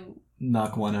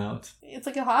knock one out. It's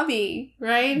like a hobby,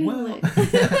 right? Well,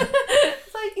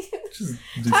 it's like just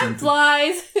time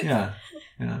flies. Yeah.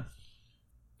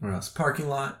 What else? Parking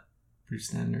lot, pretty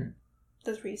standard.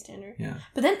 That's pretty standard. Yeah.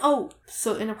 But then,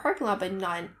 so in a parking lot, but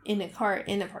not in a car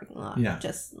in a parking lot. Yeah.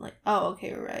 Just like,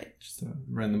 okay, right. Just a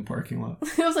random parking lot.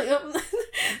 I was like,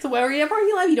 so why were you in a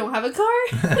parking lot if you don't have a car?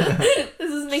 This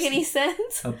doesn't make any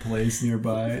sense. A place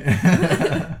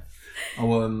nearby.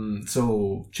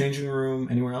 So changing room,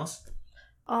 anywhere else?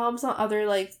 Some other,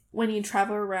 like, when you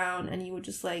travel around and you would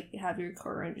just, like, have your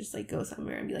car and just, like, go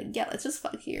somewhere and be like, yeah, let's just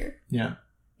fuck here. Yeah.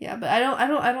 Yeah, but I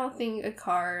don't think a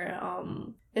car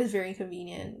is very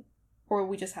convenient, or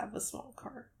we just have a small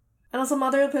car. And on some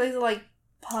other places like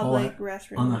public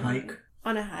restrooms. On a hike.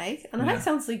 On a hike. On a hike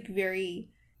sounds like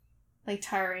very like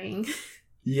tiring.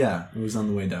 Yeah, it was on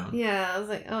the way down. Yeah, I was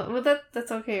like, well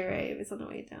that's okay, right? If it's on the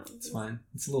way down. It's fine.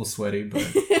 It's a little sweaty, but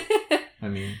I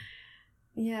mean.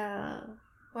 Yeah.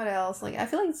 What else? Like, I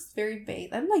feel like it's very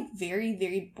bait. I'm like very,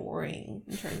 very boring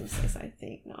in terms of sex, I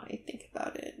think. No, I think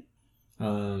about it.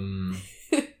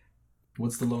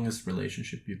 What's the longest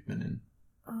relationship you've been in?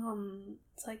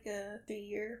 It's like a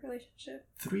 3-year relationship.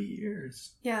 3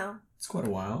 years? Yeah. It's quite a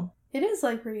while. It is,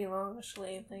 like, pretty long,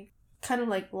 actually. Like, kind of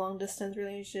like long distance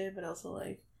relationship, but also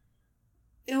like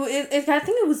I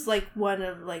think it was like one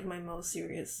of like my most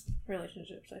serious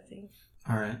relationships, I think.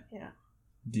 All right. Yeah.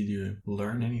 Did you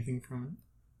learn anything from it?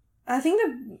 I think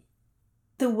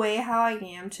the way how I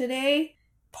am today,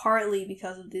 partly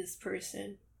because of this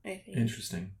person, I think.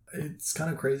 Interesting. It's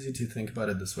kind of crazy to think about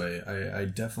it this way. I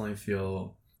definitely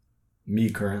feel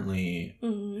me currently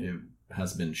it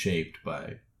has been shaped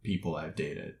by people I've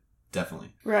dated.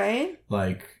 Definitely. Right?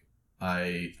 Like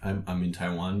I'm in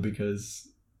Taiwan because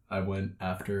I went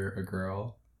after a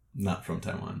girl not from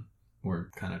Taiwan. We're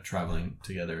kind of traveling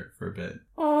together for a bit.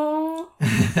 Oh.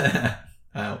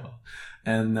 Well.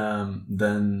 And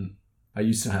then I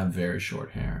used to have very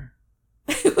short hair.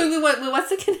 Wait, what's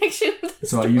the connection?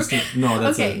 So I used to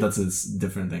that's a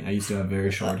different thing. I used to have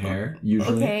very short hair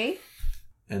usually. Okay.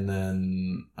 And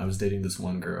then I was dating this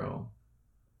one girl,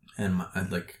 and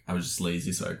I was just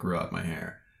lazy, so I grew out my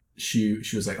hair. She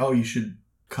was like, "Oh, you should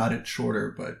cut it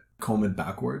shorter, but comb it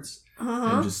backwards,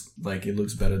 and just like it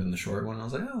looks better than the short one." I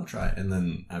was like, "Oh, I'll try." And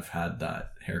then I've had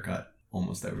that haircut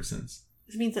almost ever since.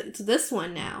 It means that it's this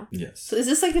one now. Yes. So is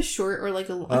this like a short or like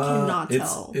a? I cannot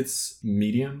tell. It's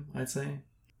medium, I'd say.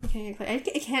 Okay, I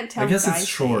can't tell. I guess it's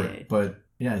short, but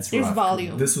yeah, it's there's rough.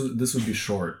 Volume. This would be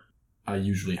short. I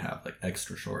usually have like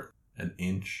extra short, an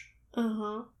inch.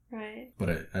 Right.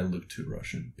 But I look too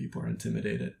Russian. People are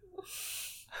intimidated.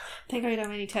 Think I don't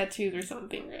have any tattoos or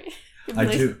something, right? I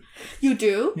do. You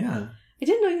do? Yeah. I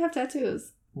didn't know you have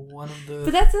tattoos. One of the.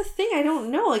 But that's the thing. I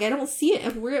don't know. Like I don't see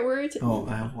it. Where?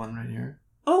 I have one right here.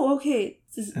 Oh, okay.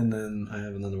 And then I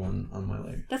have another one on my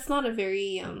leg. That's not a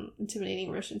very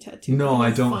intimidating Russian tattoo. No,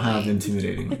 I don't have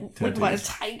intimidating tattoos. Like what, a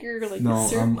tiger? Like no,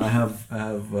 I have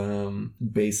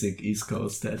basic East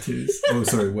Coast tattoos. Oh,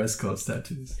 sorry, West Coast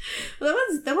tattoos. Well,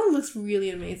 that one looks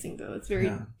really amazing though. It's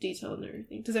very detailed and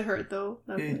everything. Does it hurt though?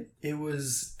 It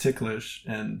was ticklish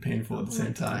and painful at the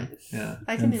same time. God. Yeah,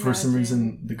 I can and for some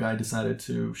reason, the guy decided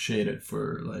to shade it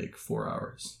for like 4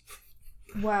 hours.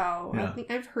 Wow. Yeah. I think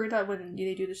I've heard that when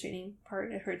they do the shading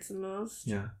part, it hurts the most.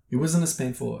 Yeah. It wasn't as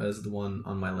painful as the one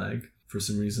on my leg. For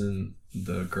some reason,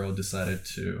 the girl decided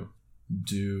to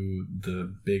do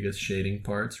the biggest shading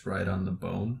parts right on the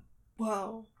bone.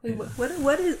 Wow. Wait,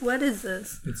 what is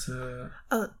this? It's a...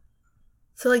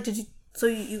 So like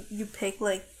you pick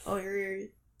like all your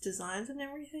designs and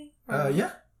everything?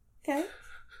 Yeah. Okay.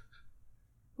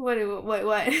 What?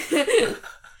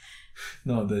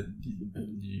 No, that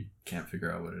you can't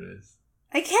figure out what it is.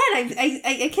 I can.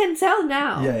 I can tell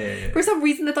now. Yeah. For some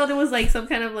reason, I thought it was like some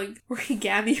kind of like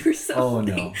origami or something. Oh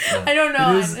no. I don't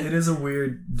know. It is a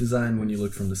weird design when you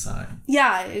look from the side.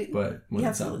 Yeah. But when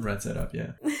it's out, right side up,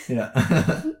 yeah. Yeah.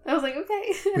 I was like,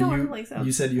 okay. I don't want to like so.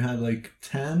 You said you had like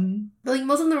 10? But like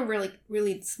most of them were like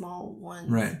really small ones.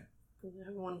 Right. I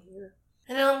have one here.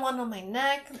 And then one on my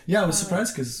neck. Yeah, I was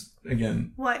surprised because,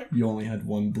 again, what? You only had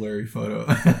one blurry photo.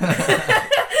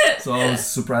 So I was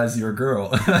surprised you're a girl.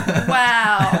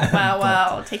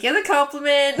 Wow. Take it as a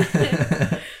compliment.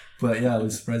 But yeah, I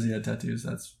was surprised you had tattoos.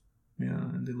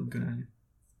 They look good on you.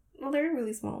 Well, they're a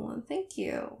really small one. Thank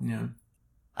you. Yeah.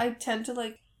 I tend to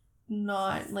like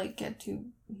not like get too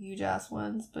huge ass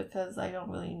ones because I don't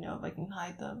really know if I can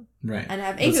hide them. Right. And I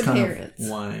have ankle parents.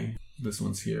 Why this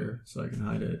one's here, so I can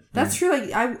hide it. That's true.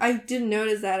 Like I didn't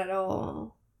notice that at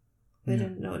all. I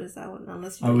didn't notice that one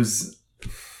unless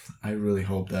I really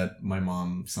hope that my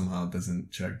mom somehow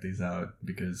doesn't check these out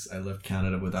because I left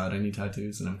Canada without any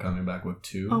tattoos and I'm coming back with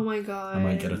 2. Oh my god. I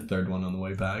might get a 3rd one on the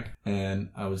way back. And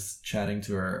I was chatting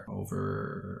to her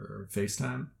over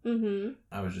FaceTime. Mm-hmm.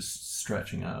 I was just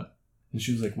stretching out. And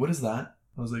she was like, "What is that?"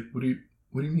 I was like, What do you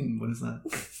mean? What is that?"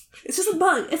 It's just a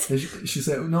bug. She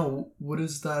said, "No, what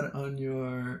is that on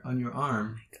your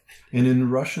arm?" And in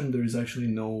Russian, there's actually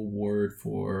no word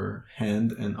for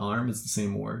hand and arm. It's the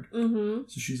same word. Mm-hmm.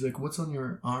 So she's like, "What's on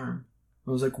your arm?"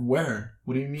 I was like, "Where?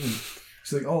 What do you mean?"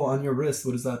 She's like, "Oh, on your wrist.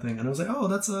 What is that thing?" And I was like, "Oh,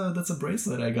 that's a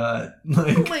bracelet I got."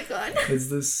 Like, oh my god. It's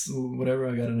this whatever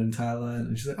I got it in Thailand.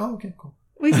 And she's like, "Oh, okay, cool."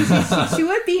 Wait, so she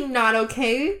would be not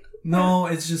okay? No,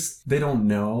 it's just they don't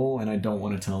know, and I don't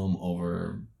want to tell them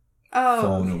over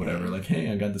phone or whatever. Like,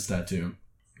 "Hey, I got this tattoo."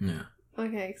 Yeah.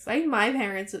 Okay, so my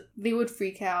parents, they would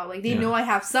freak out. Like, they know I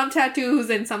have some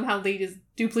tattoos, and somehow they just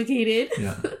duplicate it.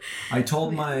 Yeah. I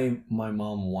told my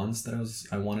mom once that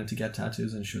I wanted to get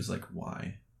tattoos, and she was like,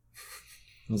 "Why?"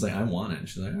 I was like, "I want it." And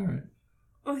she's like, "All right."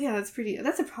 Oh yeah,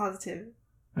 that's a positive.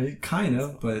 Kind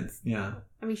of, but yeah.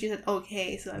 I mean, she said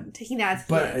okay, so I'm taking that.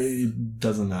 But it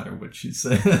doesn't matter what she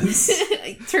says.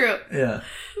 True. Yeah.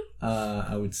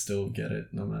 I would still get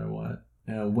it no matter what.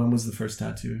 When was the first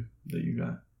tattoo that you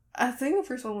got? I think the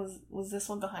first one was this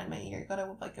one behind my ear. I got it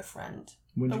with like a friend.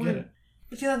 When did you get it?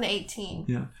 2018.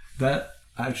 Yeah. That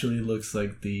actually looks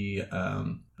like the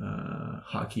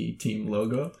hockey team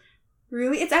logo.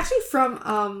 Really? It's actually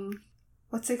from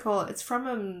what's it called? It's from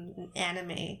an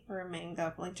anime or a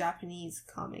manga, like Japanese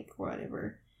comic or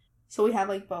whatever. So we have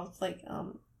like both, like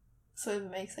so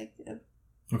it makes like.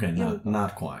 Okay,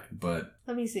 not quite, but.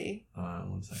 Let me see.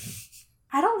 1 second.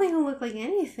 I don't think it'll look like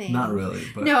anything. Not really,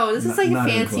 but no, this is like a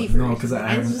fancy version. No, because I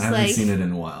haven't seen it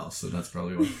in a while, so that's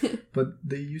probably why. But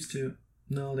they used to.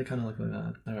 No, they kind of look like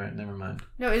that. All right, never mind.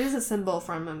 No, it is a symbol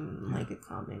from like a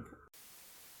comic.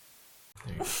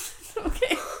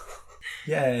 Okay.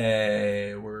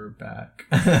 Yay, we're back.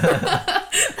 That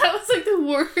was like the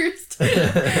worst.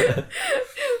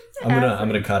 I'm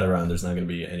gonna cut around. There's not gonna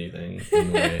be anything in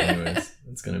the way, anyways.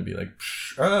 It's gonna be like,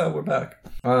 we're back.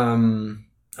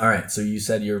 All right. So you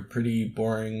said you're pretty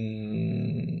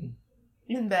boring.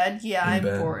 In bed, yeah, I'm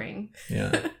boring.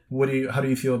 Yeah. How do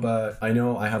you feel about? I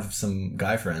know I have some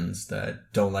guy friends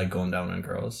that don't like going down on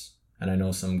girls, and I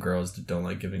know some girls that don't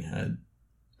like giving head.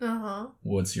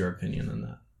 What's your opinion on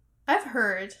that? I've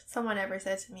heard someone ever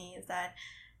said to me is that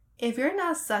if you're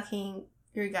not sucking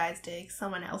your guy's dick,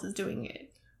 someone else is doing it.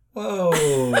 Whoa!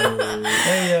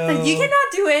 Hey, like, you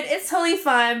cannot do it. It's totally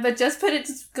fine, but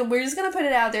we're just gonna put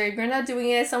it out there. If you're not doing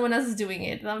it, someone else is doing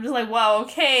it. And I'm just like, wow,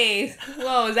 okay.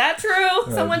 Whoa, is that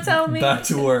true? Someone tell me. Back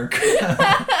to work.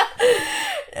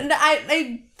 And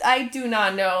I do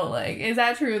not know. Like, is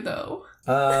that true though?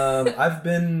 I've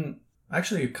been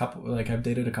actually I've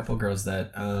dated a couple girls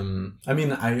that I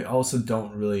mean, I also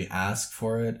don't really ask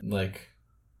for it. Like,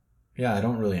 yeah, I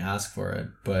don't really ask for it,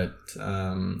 but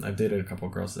I've dated a couple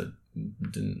of girls that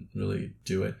didn't really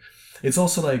do it. It's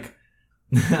also like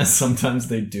sometimes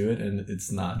they do it and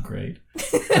it's not great.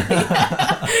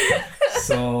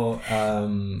 So,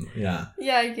 yeah.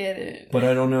 Yeah, I get it. But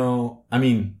I don't know. I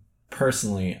mean,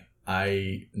 personally,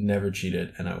 I never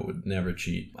cheated and I would never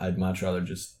cheat. I'd much rather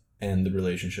just end the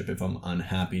relationship if I'm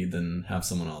unhappy than have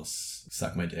someone else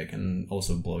suck my dick. And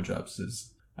also blowjobs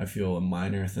is, I feel, a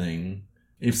minor thing.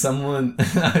 If someone,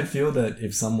 I feel that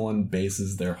if someone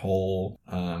bases their whole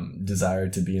desire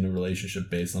to be in a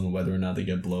relationship based on whether or not they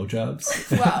get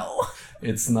blowjobs, wow,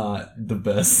 it's not the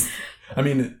best. I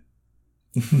mean,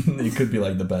 it could be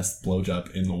like the best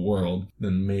blowjob in the world,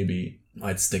 then maybe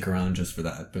I'd stick around just for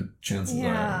that. But chances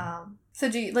are. So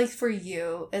do you, like, for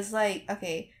you, it's like,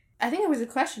 okay, I think it was a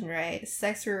question, right?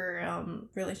 Sex or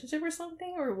relationship or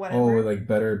something or whatever. Oh, like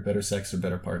better sex or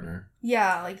better partner.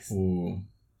 Yeah, like. Ooh.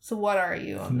 So what are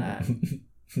you on that?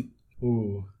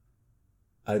 Ooh.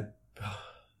 I'd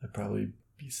probably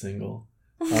be single.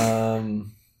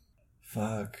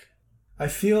 Fuck. I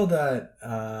feel that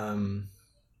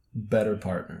better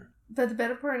partner. But the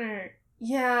better partner,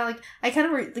 yeah, like I kind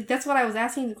of like that's what I was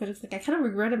asking the question. Like I kind of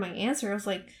regretted my answer. I was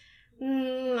like,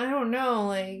 I don't know.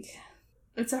 Like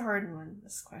it's a hard one.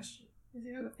 This question.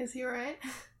 Is he alright?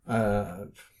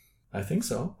 I think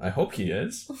so. I hope he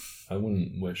is. I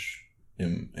wouldn't wish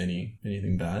him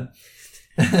anything bad.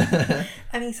 I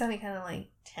mean, he sounded kind of like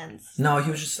tense. No,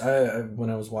 he was just. When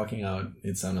I was walking out,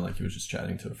 it sounded like he was just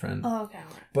chatting to a friend. Oh, okay.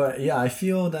 But yeah, I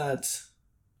feel that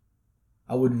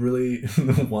I would really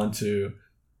want to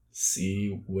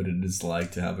see what it is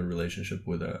like to have a relationship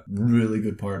with a really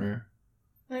good partner.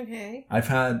 Okay. I've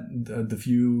had the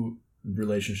few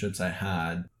relationships I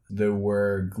had, there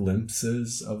were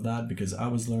glimpses of that because I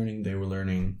was learning, they were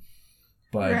learning.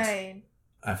 But right.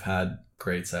 I've had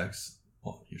great sex.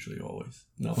 Well, usually always.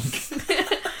 No.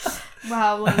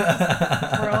 Wow, like,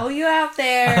 for all you out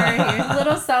there, here's a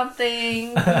little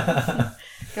something.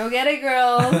 Go get it,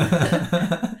 girl.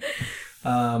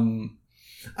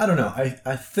 I don't know.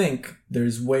 I think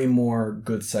there's way more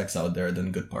good sex out there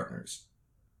than good partners.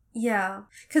 Yeah.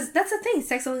 Because that's the thing.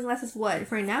 Sex only lasts, what,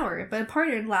 for an hour? But a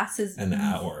partner lasts... An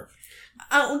hour.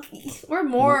 Or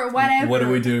more, whatever. What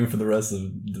are we doing for the rest of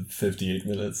the 58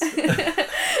 minutes?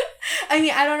 I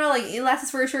mean, I don't know. Like, it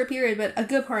lasts for a short period, but a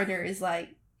good partner is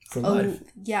like... For life.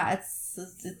 Yeah,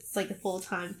 it's like a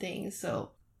full-time thing.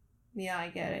 So, yeah, I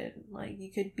get it. Like,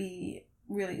 you could be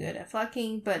really good at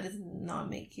fucking, but it does not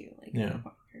make you, like, a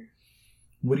partner.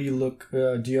 What do you look...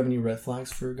 do you have any red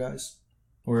flags for guys?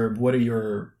 Or what are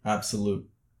your absolute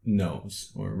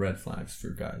no's or red flags for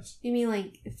guys? You mean,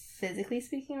 like, physically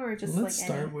speaking, or just, Let's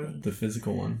start with the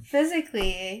physical one.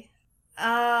 Physically,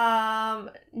 no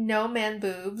man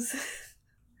boobs.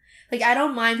 Like, I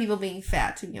don't mind people being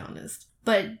fat, to be honest.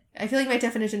 But I feel like my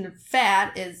definition of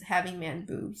fat is having man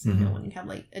boobs. You know, when you have,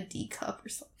 like, a D cup or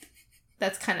something.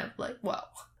 That's kind of, like, wow.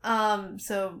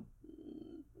 So...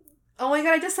 Oh my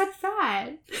god, I just said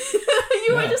fat.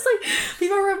 Were just like,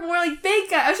 people were more like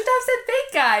big guys. I should have said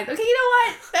big guys. Okay, you know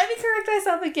what? Let me correct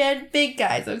myself again. Big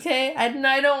guys, okay? I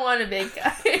don't want a big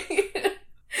guy.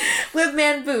 With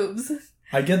man boobs.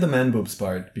 I get the man boobs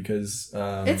part because...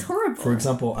 it's horrible. For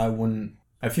example,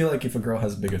 I feel like if a girl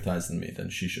has bigger thighs than me, then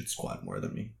she should squat more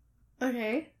than me.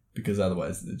 Okay. Because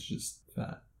otherwise, it's just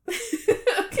fat.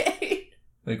 Okay.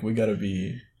 Like, we gotta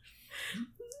be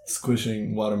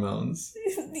squishing watermelons.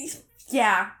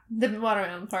 Yeah, the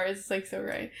watermelon part is, like, so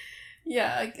right.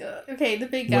 Yeah, okay, the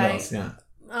big guy. What else? Yeah.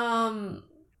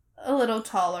 A little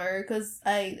taller, because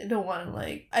I don't want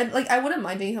to, I wouldn't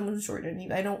mind dating someone shorter than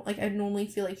me. I normally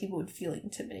feel like people would feel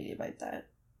intimidated by that.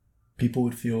 People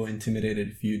would feel intimidated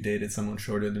if you dated someone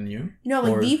shorter than you? No,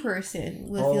 like, the person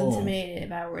would feel intimidated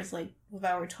if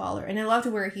I were taller. And I love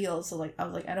to wear heels, so, like, I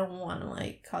was like, I don't want to,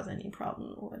 like, cause any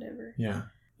problem or whatever. Yeah.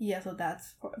 Yeah, so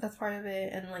that's part of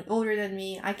it. And, like, older than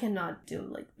me, I cannot do,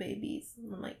 like, babies.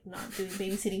 I'm, like, not doing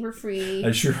babysitting for free.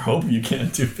 I sure hope you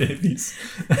can't do babies.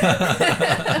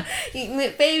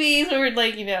 Babies or,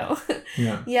 like, you know.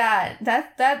 Yeah. Yeah,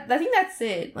 I think that's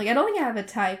it. Like, I don't think I have a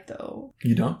type, though.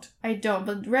 You don't? I don't.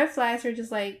 But red flags are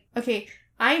just, like, okay,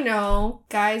 I know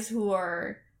guys who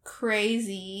are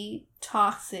crazy,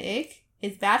 toxic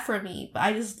is bad for me, but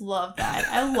I just love that.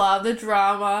 I love the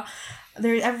drama.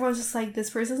 Everyone's just like, this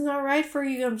person's not right for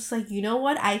you. I'm just like, you know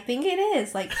what? I think it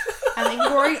is. Like, I'm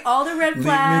ignoring all the red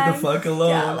flags. Leave me the fuck alone.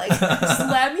 Yeah, like, just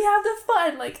let me have the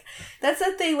fun. Like, that's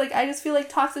the thing. Like, I just feel like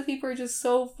toxic people are just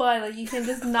so fun. Like, you can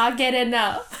just not get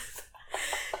enough.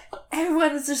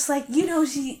 Everyone is just like, you know,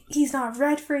 he's not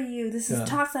right for you. This is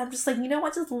toxic. I'm just like, you know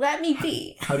what? Just let me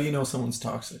be. How do you know someone's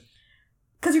toxic?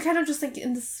 Because you're kind of just like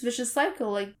in this vicious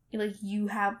cycle. Like you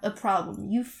have a problem.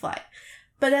 You fight.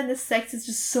 But then the sex is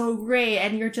just so great,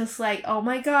 and you're just like, oh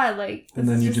my god, like... And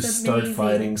then you just start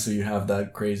fighting, so you have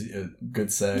that crazy,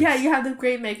 good sex. Yeah, you have the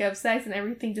great makeup sex, and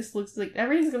everything just looks like...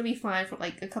 Everything's gonna be fine for,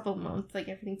 like, a couple of months. Like,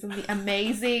 everything's gonna be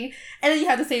amazing. And then you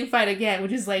have the same fight again,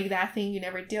 which is, like, that thing you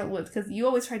never deal with, because you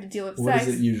always try to deal with sex. What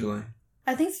is it usually?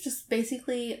 I think it's just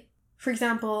basically for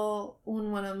example,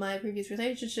 in one of my previous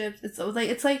relationships, it's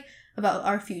like about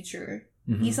our future.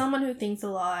 Mm-hmm. He's someone who thinks a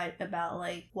lot about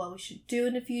like what we should do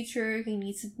in the future. He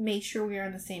needs to make sure we're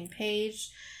on the same page.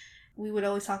 We would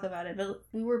always talk about it, but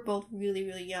we were both really,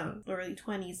 really young, early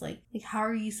 20s. Like how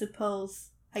are you supposed...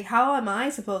 Like, how am I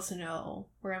supposed to know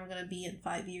where I'm going to be in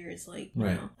 5 years? Like, you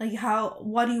know, like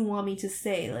what do you want me to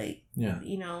say? Like,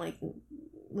 you know, like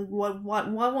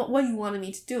what you wanted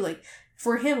me to do? Like,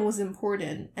 for him, it was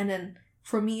important. And then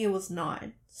for me, it was not.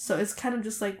 So it's kind of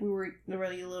just like we were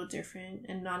really a little different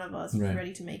and none of us were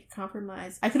ready to make a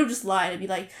compromise. I could have just lied and be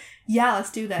like, yeah,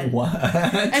 let's do that. What?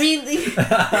 I mean,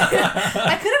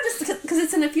 I could have just, because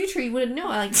it's in the future, you wouldn't know.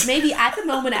 Like, maybe at the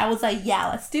moment I was like, yeah,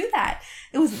 let's do that.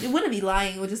 It wouldn't be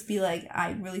lying. It would just be like,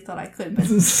 I really thought I could, but it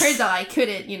turns out I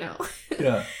couldn't, you know.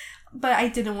 Yeah. But I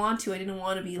didn't want to. I didn't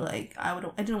want to be like, I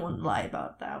didn't want to lie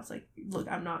about that. I was like,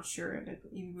 look, I'm not sure. And if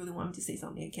you really want me to say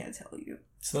something, I can't tell you.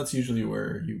 So that's usually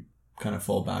where you kind of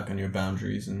fall back on your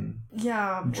boundaries and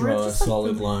draw a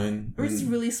solid line. Or just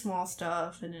really small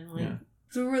stuff. And then like,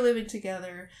 so we were living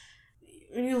together.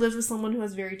 And you live with someone who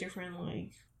has very different,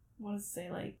 like, what does it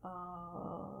say? Like,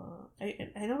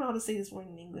 I don't know how to say this word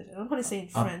in English. I don't know how to say it in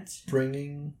French.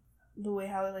 Upbringing. The way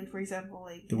how, like, for example,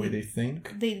 like... The way they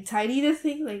think? They tidy the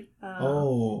thing, like...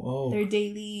 Their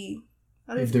daily...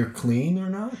 If they're clean or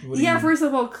not? First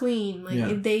of all, clean. Like,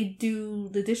 if they do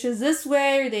the dishes this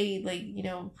way, or they, like, you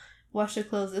know, wash their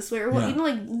clothes this way, or, you know,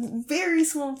 like, very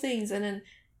small things. And then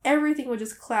everything would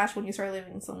just clash when you start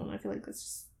living with someone. I feel like that's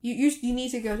just... You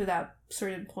need to go to that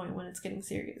certain point when it's getting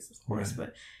serious, of course.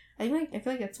 But I feel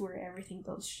like that's where everything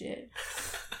goes shit.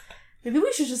 Maybe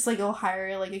we should just, like, go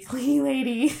hire, like, a cleaning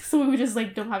lady so we just,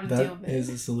 like, don't have to deal with it. That is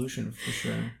a solution, for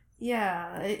sure.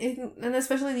 Yeah. And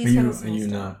especially these kind of small stuff. Are you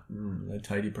not a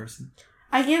tidy person?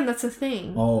 I am. That's a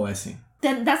thing. Oh, I see.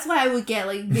 Then that's why I would get,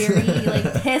 like, very,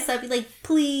 like, pissed. I'd be like,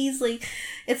 please, like,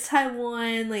 it's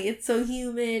Taiwan. Like, it's so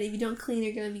humid. If you don't clean,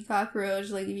 you're going to be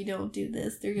cockroach. Like, if you don't do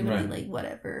this, they're going to be, like,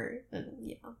 whatever. And,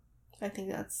 yeah. I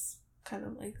think that's kind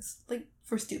of, like,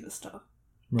 for stupid stuff.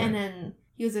 Right. And then...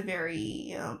 He was a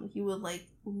very, he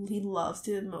loves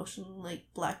to emotionally, like,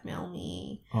 blackmail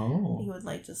me. Oh. He would,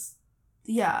 like, just,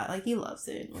 like, he loves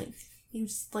it. Like, he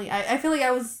was just, like, I feel like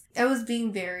I was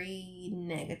being very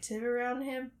negative around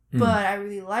him. But I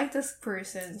really like this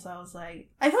person, so I was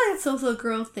like, I feel like it's also a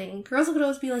girl thing. Girls would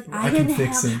always be like, I can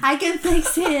fix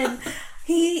him.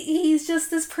 He's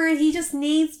just this person. He just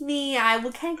needs me.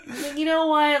 You know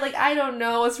what? Like, I don't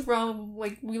know what's wrong.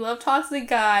 Like, we love toxic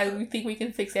guys. We think we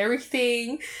can fix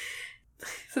everything.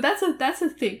 So that's a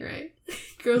thing, right?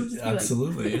 Girls just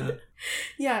absolutely, like,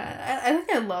 yeah. I think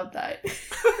I love that.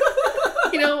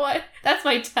 You know what? That's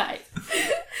my type.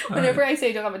 Whenever I say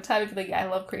I don't have a type, I'd be like, I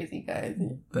love crazy guys.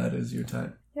 That is your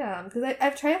type. Yeah, because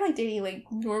I've tried, like, dating, like,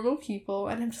 normal people,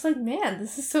 and I'm just like, man,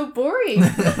 this is so boring.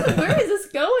 Where is this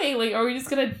going? Like, are we just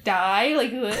gonna die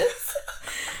like this?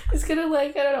 Just gonna,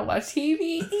 like, I don't know, watch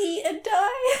TV, eat, and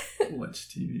die? Watch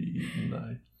TV, eat, and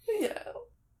die. Yeah.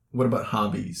 What about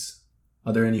hobbies?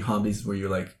 Are there any hobbies where you're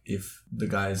like, if the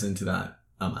guy is into that,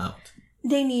 I'm out?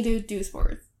 They need to do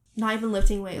sports. Not even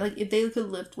lifting weight. Like, if they could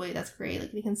lift weight, that's great.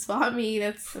 Like, they can spot me.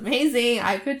 That's amazing.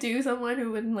 I could do someone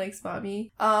who wouldn't, like, spot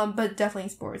me. But definitely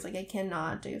sports. Like, I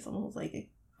cannot do someone who's, like,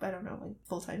 I don't know, like,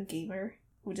 full-time gamer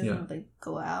who doesn't, like,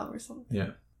 go out or something. Yeah.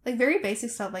 Like, very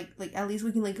basic stuff. Like, at least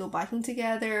we can, like, go biking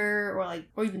together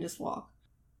or even just walk.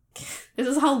 This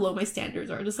is how low my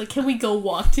standards are. Just like, can we go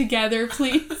walk together,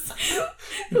 please?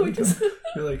 You're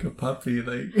like a puppy,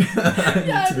 like, need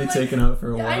to be taken out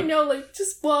for a walk. I know, like,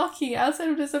 just walking outside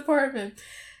of this apartment.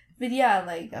 But yeah,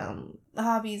 like,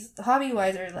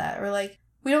 hobby-wise or that. Or, like,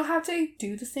 we don't have to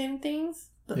do the same things,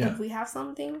 but if we have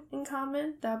something in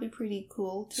common, that'd be pretty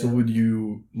cool, too. So would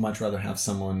you much rather have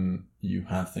someone you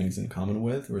have things in common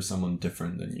with, or someone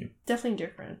different than you? Definitely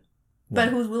different. But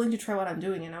who's willing to try what I'm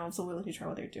doing, and I'm also willing to try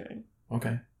what they're doing.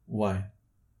 Okay. Why?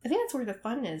 I think that's where the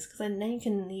fun is, because then you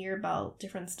can hear about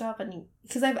different stuff, and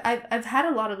because I've had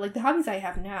a lot of, like, the hobbies I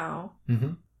have now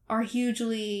are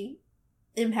hugely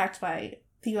impacted by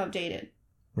people I've dated.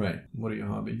 Right. What are your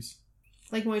hobbies?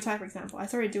 Like Muay Thai, for example. I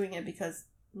started doing it because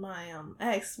my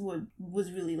ex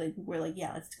was really like, we're like,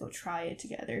 yeah, let's go try it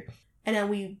together, and then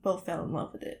we both fell in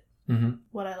love with it.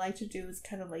 What I like to do is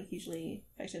kind of, like, usually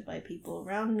affected by people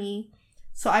around me.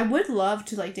 So I would love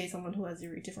to, like, date someone who has a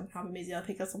very different hobby. Maybe I'll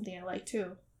pick up something I like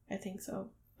too. I think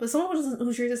so. But someone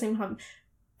who shares the same hobby,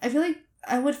 I feel like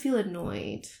I would feel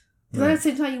annoyed. Because at the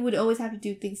same time, you would always have to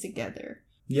do things together.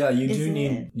 Yeah, you do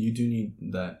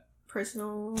need that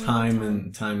personal time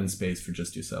and space for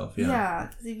just yourself. Yeah,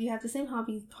 because if you have the same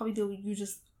hobby, you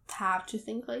just have to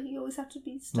think like you always have to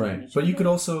be right. But you could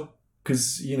also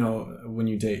Because, you know, when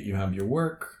you date, you have your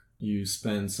work, you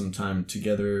spend some time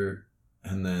together,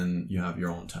 and then you have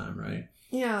your own time, right?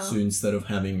 Yeah. So instead of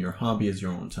having your hobby as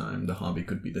your own time, the hobby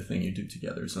could be the thing you do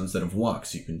together. So instead of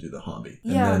walks, you can do the hobby.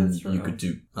 And yeah, then you could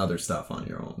do other stuff on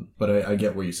your own. But I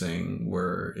get what you're saying,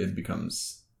 where it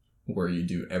becomes where you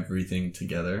do everything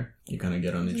together. You kind of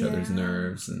get on each other's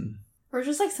nerves. And or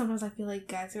just like sometimes I feel like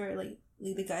guys who are like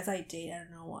the guys I date, I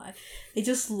don't know why, they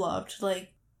just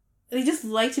they just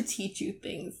like to teach you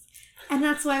things. And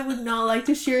that's why I would not like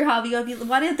to share hobby. I'd be,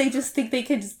 why didn't they just think they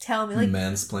could just tell me? Like,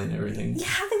 mansplain everything. Yeah,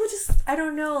 they would just, I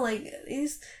don't know, like,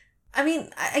 I mean,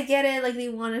 I get it, like, they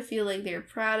want to feel like they're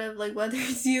proud of, like, what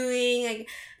they're doing, like,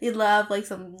 they love, like,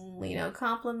 some, you know,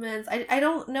 compliments. I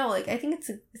don't know, like, I think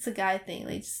it's a guy thing,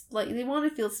 they just, like, they want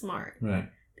to feel smart. Right.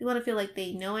 They want to feel like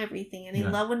they know everything, and they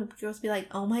love when girls be like,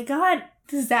 oh my god,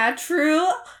 is that true?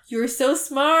 You're so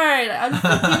smart. I'll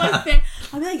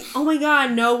be like, oh my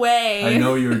god, no way. I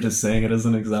know you were just saying it as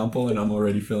an example, and I'm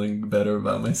already feeling better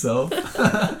about myself.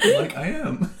 Like, I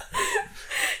am.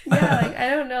 Yeah, like,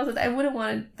 I don't know. I wouldn't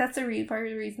want to, that's part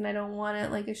of the reason I don't want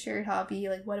it, like, a shared hobby.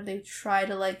 Like, what if they try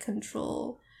to, like,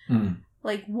 control,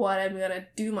 like, what I'm gonna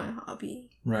do my hobby?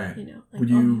 Right. You know? Like, would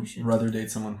you rather date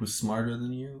someone who's smarter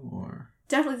than you, or?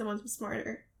 Definitely someone who's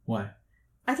smarter. Why?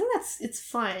 I think it's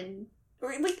fun.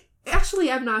 Or, like, actually,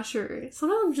 I'm not sure.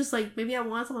 Sometimes I'm just, like, maybe I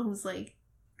want someone who's, like,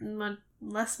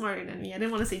 less smarter than me. I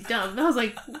didn't want to say dumb, but I was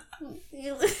like...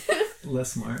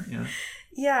 Less smart, yeah.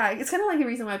 Yeah, it's kind of like the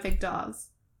reason why I picked dogs.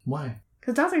 Why?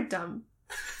 Because dogs are dumb.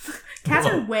 Cats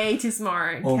are way too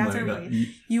smart. Oh Cats my are God.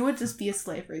 You would just be a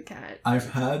slave for a cat.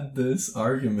 I've had this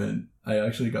argument. I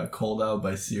actually got called out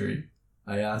by Siri.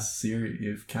 I asked Siri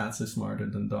if cats are smarter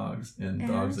than dogs, and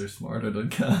dogs are smarter than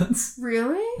cats.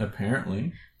 Really?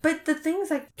 Apparently. But the thing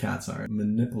is, like... Cats are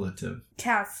manipulative.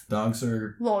 Cats. Dogs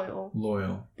are...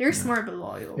 Loyal. They're smart but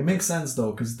loyal. It makes sense,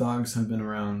 though, because dogs have been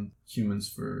around humans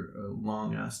for a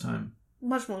long-ass time.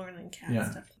 Much longer than cats. Yeah,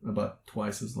 definitely. about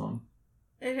twice as long.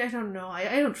 I don't know.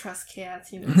 I don't trust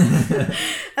cats, you know.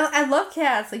 I love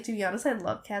cats. Like, to be honest, I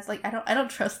love cats. Like, I don't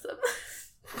trust them.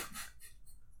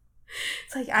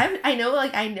 It's like, I know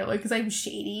it because I'm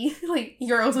shady. Like,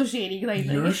 you're also shady because I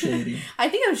know. You're shady. I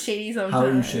think I'm shady sometimes. How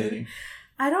are you shady?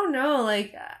 I don't know.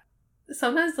 Like,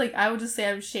 sometimes, like, I would just say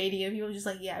I'm shady, and people are just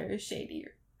like, yeah, you're shady.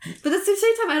 But at the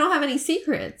same time, I don't have any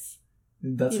secrets.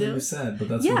 That's what you said, but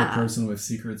that's what a person with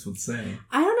secrets would say.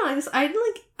 I don't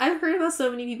know. I've heard about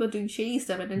so many people doing shady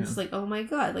stuff, and I'm just like, oh my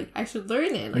god, like, I should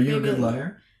learn it. Like, are you a good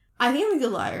liar? I think I'm a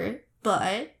good liar,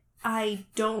 but I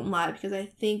don't lie because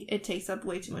I think it takes up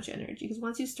way too much energy. Because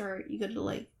once you start, you gotta,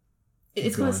 like,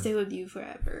 it's gonna stay with you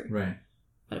forever. Right.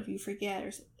 But if you forget or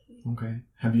something. Okay.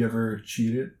 Have you ever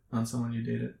cheated on someone you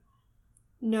dated?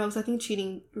 No, because I think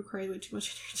cheating requires way too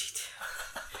much energy too.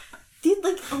 Dude,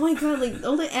 like, oh my god, like,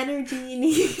 all the energy you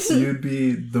need. So you'd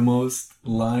be the most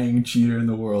lying cheater in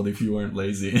the world if you weren't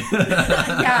lazy.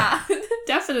 Yeah,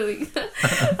 definitely.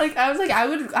 Like, I was like,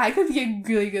 I could be a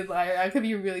really good liar. I could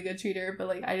be a really good cheater, but,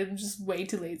 like, I'm just way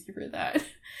too lazy for that.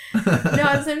 No,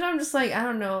 at the same time, I'm just like, I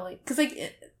don't know, like, because, like,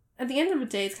 at the end of the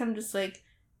day, it's kind of just like,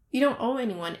 you don't owe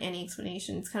anyone any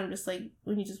explanation. It's kind of just like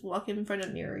when you just walk in front of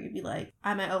a mirror, you'd be like,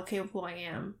 am I okay with who I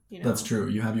am? You know? That's true.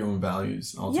 You have your own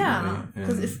values, ultimately. Yeah,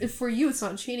 because if for you it's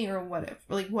not cheating or whatever,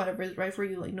 like whatever is right for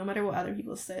you, like no matter what other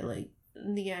people say, like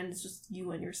in the end it's just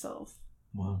you and yourself.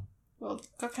 Wow. Well, it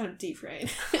got kind of deep,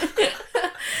 right?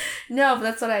 No, but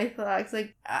that's what I thought. It's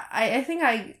like I think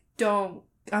I don't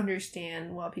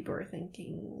understand what people are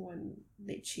thinking when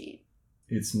they cheat.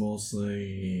 It's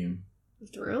mostly The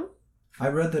thrill? I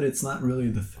read that it's not really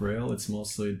the thrill, it's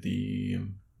mostly the,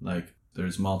 like,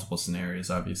 there's multiple scenarios,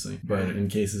 obviously. But in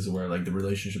cases where, like, the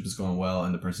relationship is going well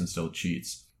and the person still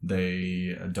cheats,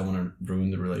 they don't want to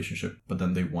ruin the relationship, but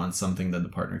then they want something that the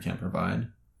partner can't provide.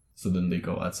 So then they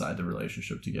go outside the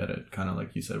relationship to get it, kind of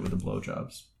like you said with the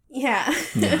blowjobs. Yeah.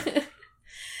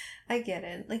 I get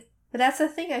it. Like, but that's the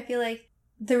thing, I feel like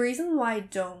the reason why I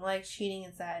don't like cheating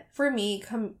is that, for me,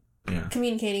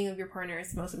 communicating with your partner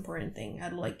is the most important thing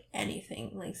out of, like,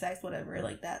 anything, like sex, whatever,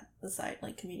 like that aside,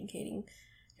 like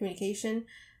communication.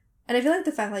 And I feel like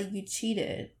the fact that you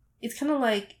cheated, it's kind of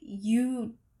like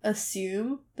you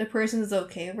assume the person is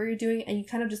okay with what you're doing, and you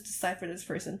kind of just decide for this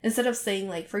person instead of saying,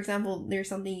 like, for example, there's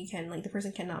something you can, like, the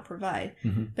person cannot provide,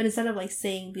 but instead of, like,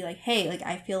 saying, be like, hey, like,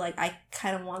 I feel like I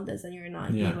kind of want this and you're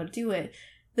not able to do it,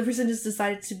 the person just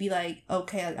decided to be like,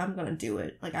 okay, like, I'm gonna do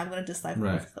it. Like, I'm gonna decide for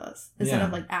both of us. Instead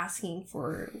of, like, asking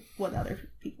for what other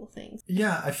people think.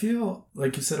 Yeah, I feel,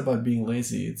 like you said about being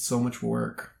lazy, it's so much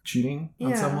work cheating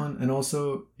on someone. And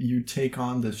also, you take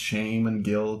on the shame and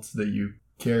guilt that you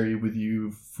carry with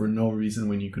you for no reason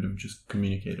when you could have just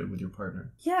communicated with your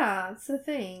partner. Yeah, that's the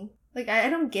thing. Like, I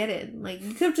don't get it. Like,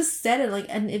 you could have just said it, like,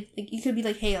 and if like, you could be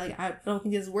like, hey, like, I don't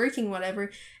think this is working,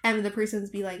 whatever, and the person's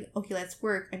be like, okay, let's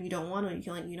work, and you don't want to, you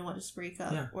can, like, you know what, just break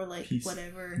up, or, like, peace.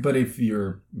 Whatever. But if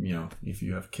you're, you know, if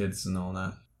you have kids and all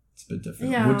that, it's a bit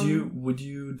different. Yeah. Would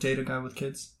you date a guy with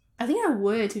kids? I think I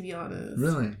would, to be honest.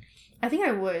 Really? I think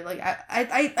I would. Like,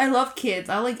 I love kids.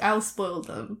 I'll spoil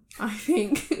them, I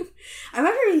think. I've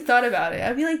never really thought about it.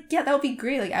 I'd be like, yeah, that would be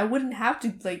great. Like, I wouldn't have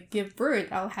to, like, give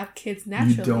birth. I'll have kids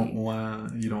naturally. You don't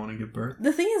want to give birth?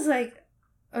 The thing is, like,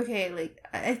 okay, like,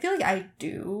 I feel like I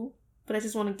do, but I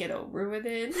just want to get over with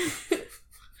it.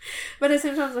 But at the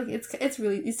same time, like,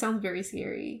 it sounds very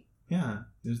scary. Yeah,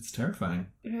 it's terrifying.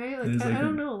 Right? Like, I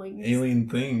don't know. Like, alien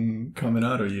thing coming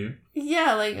out of you.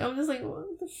 Yeah, like, I'm just like, what?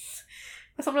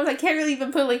 Sometimes I can't really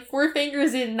even put, like, 4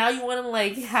 fingers in. Now you want to,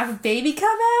 like, have a baby come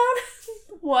out?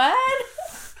 What?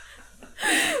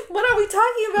 What are we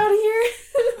talking about here?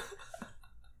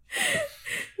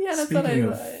 Yeah, that's Speaking what I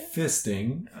thought.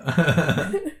 Speaking of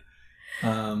fisting,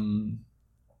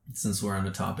 since we're on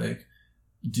the topic,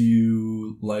 do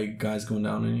you like guys going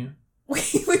down on you?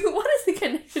 Wait, what is the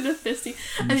connection of fisting?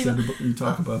 You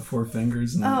talk about 4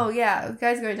 fingers. And oh, yeah,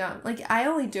 guys going down. Like, I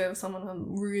only do it with someone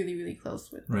I'm really, really close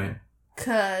with. Right.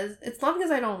 Because it's not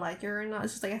because I don't like her or not.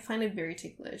 It's just, like, I find it very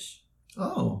ticklish.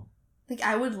 Oh. Like,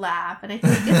 I would laugh, and I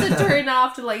think it's a turn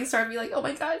off to, like, start being like, oh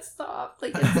my god, stop.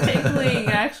 Like, it's tickling,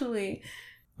 actually.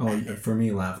 Oh, for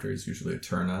me, laughter is usually a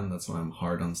turn on. That's why I'm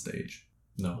hard on stage.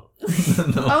 No.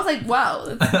 No. I was like,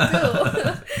 wow, that's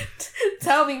cool.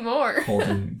 Tell me more.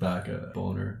 Holding back a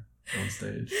boner on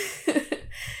stage.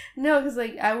 No, because,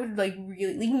 like, I would, like,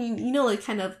 really, like, you know, like,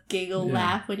 kind of giggle,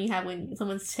 laugh when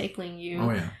someone's tickling you.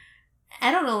 Oh, yeah. I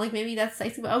don't know, like, maybe that's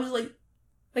sexy, but I was just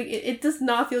like it does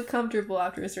not feel comfortable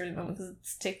after a certain moment because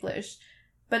it's ticklish.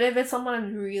 But if it's someone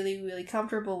I'm really, really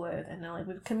comfortable with, and then, like,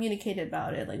 we've communicated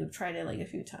about it, like, we've tried it, like, a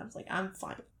few times, like, I'm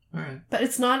fine. Alright. But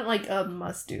it's not, like, a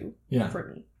must-do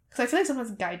for me. Because I feel like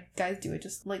sometimes guys do it,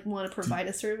 just, like, want to provide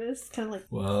a service. Kind of like...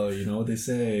 Well, you know what they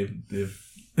say,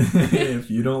 if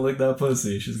you don't lick that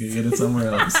pussy, she's gonna get it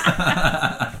somewhere else.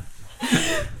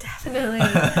 Definitely.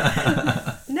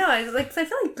 No, I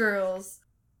feel like girls,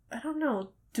 I don't know,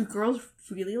 do girls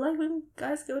really like when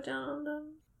guys go down on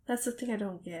them? That's the thing I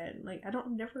don't get. Like,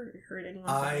 never heard anyone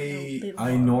say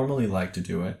I normally like to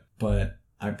do it, but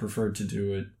I prefer to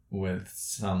do it with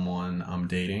someone I'm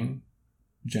dating,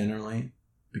 generally,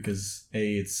 because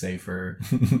A, it's safer.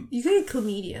 You get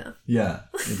chlamydia. Yeah,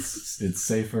 it's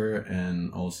safer,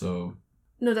 and also...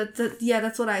 No,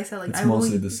 that's what I said. Like, it's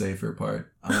mostly the safer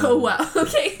part. Oh, wow.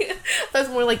 Okay. That's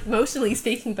more like emotionally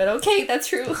speaking, but okay, that's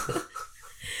true.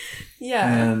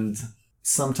 Yeah. And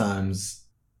sometimes,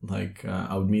 like,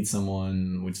 I would meet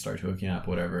someone, we'd start hooking up,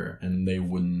 whatever, and they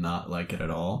would not like it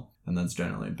at all. And that's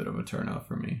generally a bit of a turn off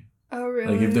for me. Oh,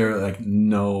 really? Like, if they're like,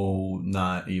 no,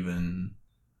 not even,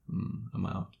 I'm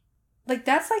out. Like,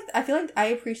 that's like, I feel like I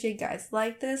appreciate guys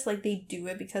like this. Like, they do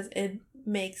it because it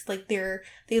makes, like,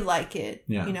 they like it.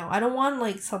 Yeah. You know, I don't want,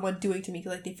 like, someone doing to me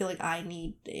because, like, they feel like I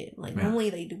need it. Like, normally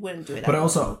they wouldn't do it. But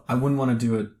also, I wouldn't want to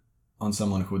do it on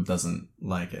someone who doesn't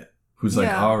like it. Who's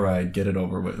like, all right, get it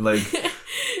over with. Like,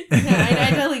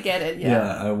 I totally get it. Yeah.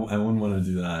 Yeah, I wouldn't want to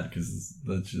do that because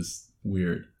that's just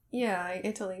weird. Yeah, I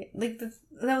totally like.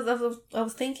 I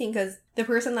was thinking because the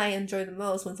person I enjoy the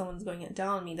most when someone's going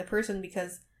down on me, the person,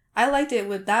 because I liked it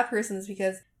with that person is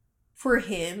because for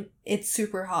him it's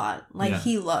super hot. Like,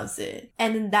 he loves it,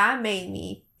 and then that made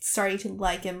me starting to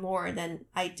like him more than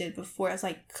I did before. I was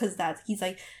like, because he's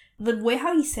like. The way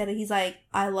how he said it, he's like,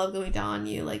 I love going down on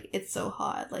you. Like, it's so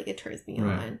hot. Like, it turns me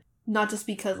on. Not just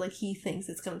because, like, he thinks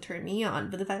it's going to turn me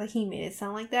on, but the fact that he made it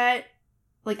sound like that,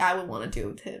 like, I would want to do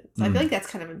it with him. So I feel like that's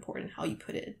kind of important how you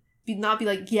put it. Not be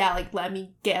like, yeah, like, let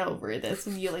me get over this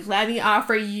with you. Like, let me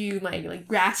offer you my, like,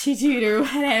 gratitude or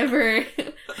whatever.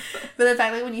 But the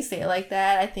fact that when you say it like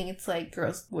that, I think it's like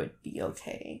girls would be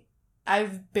okay.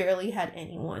 I've barely had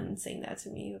anyone saying that to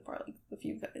me, probably a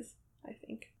few guys, I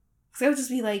think. So I would just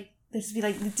be like,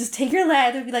 just take your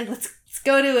lead. They'd be like, let's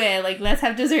go to it. Like, let's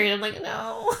have dessert. I'm like,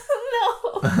 no.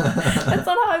 That's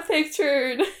not how I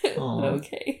pictured.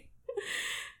 Okay.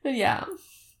 But yeah.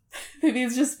 Maybe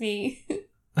it's just me.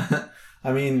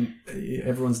 I mean,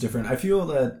 everyone's different. I feel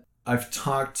that I've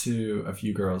talked to a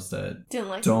few girls that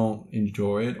don't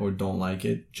enjoy it or don't like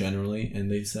it generally,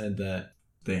 and they said that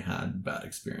they had bad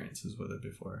experiences with it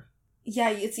before. Yeah,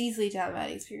 it's easy to have bad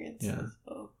experiences.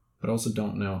 Yeah. But also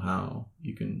don't know how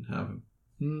you can have...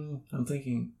 I'm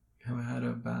thinking, have I had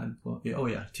a bad... Oh,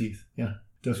 yeah, teeth. Yeah.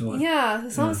 definitely. Yeah,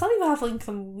 some people have like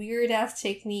some weird ass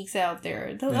techniques out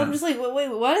there. I'm just like, wait,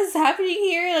 what is happening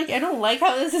here? Like, I don't like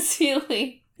how this is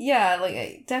feeling. Yeah,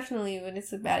 like definitely when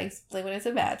it's a bad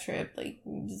trip, like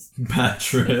just bad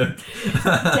trip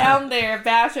down there,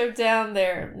 bad trip down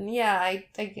there. Yeah, I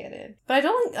get it, but I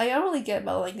don't really get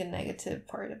about like the negative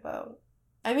part about.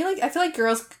 I mean, like I feel like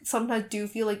girls sometimes do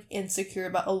feel like insecure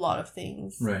about a lot of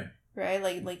things, right? Right,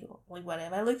 like what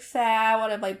if I look fat?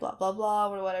 What if I blah blah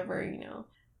blah or whatever, you know.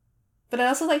 But I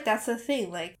also like that's the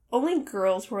thing, like only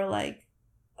girls who are like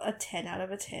a 10 out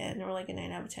of a 10 or like a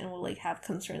 9 out of 10 will like have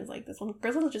concerns like this. When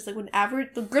girls are just like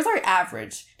the girls are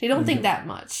average. They don't think that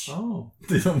much. Oh,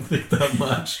 they don't think that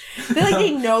much. they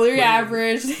know they're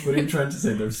average. What are you trying to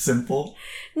say? They're simple?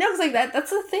 No, because like that's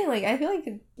the thing. Like I feel like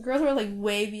girls are like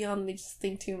way beyond. They just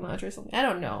think too much or something. I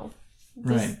don't know.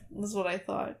 This is what I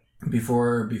thought.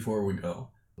 Before we go,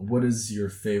 what is your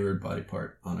favorite body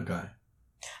part on a guy?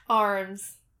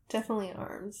 Arms, definitely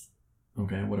arms.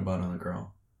 Okay, what about on a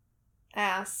girl?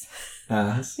 Ass.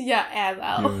 Ass? Yeah, ass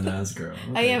out. You're an ass girl.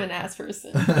 Okay. I am an ass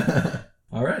person.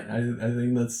 All right. I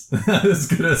think that's as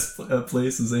good a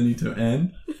place as any to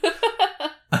end.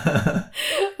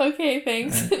 Okay,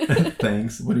 thanks.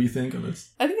 Thanks. What do you think of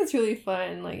this? I think it's really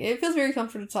fun. Like, it feels very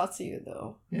comfortable to talk to you,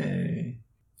 though. Yay.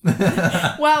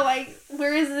 Wow, like,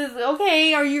 where is this?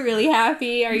 Okay, are you really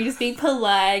happy? Are you just being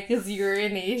polite because you're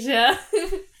in Asia?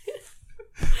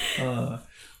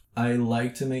 I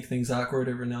like to make things awkward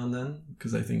every now and then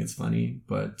because I think it's funny.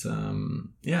 But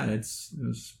yeah, it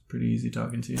was pretty easy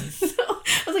talking to you.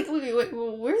 I was like, wait,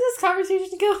 where's this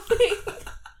conversation going?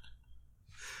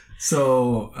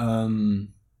 So,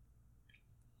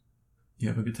 you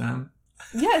have a good time?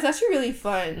 Yeah, it's actually really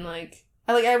fun. Like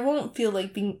I won't feel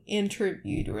like being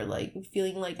interviewed or like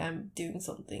feeling like I'm doing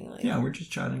something. Like yeah, we're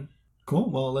just chatting. Cool.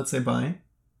 Well, let's say bye.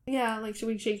 Yeah, like, should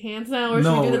we shake hands now, or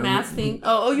should we do the mask thing?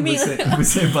 Oh, you mean we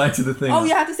say bye to the thing? Oh,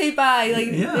 you have to say bye. Like,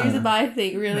 there's a bye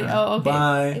thing, really. Yeah. Oh,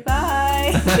 okay. Bye.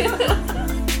 Bye.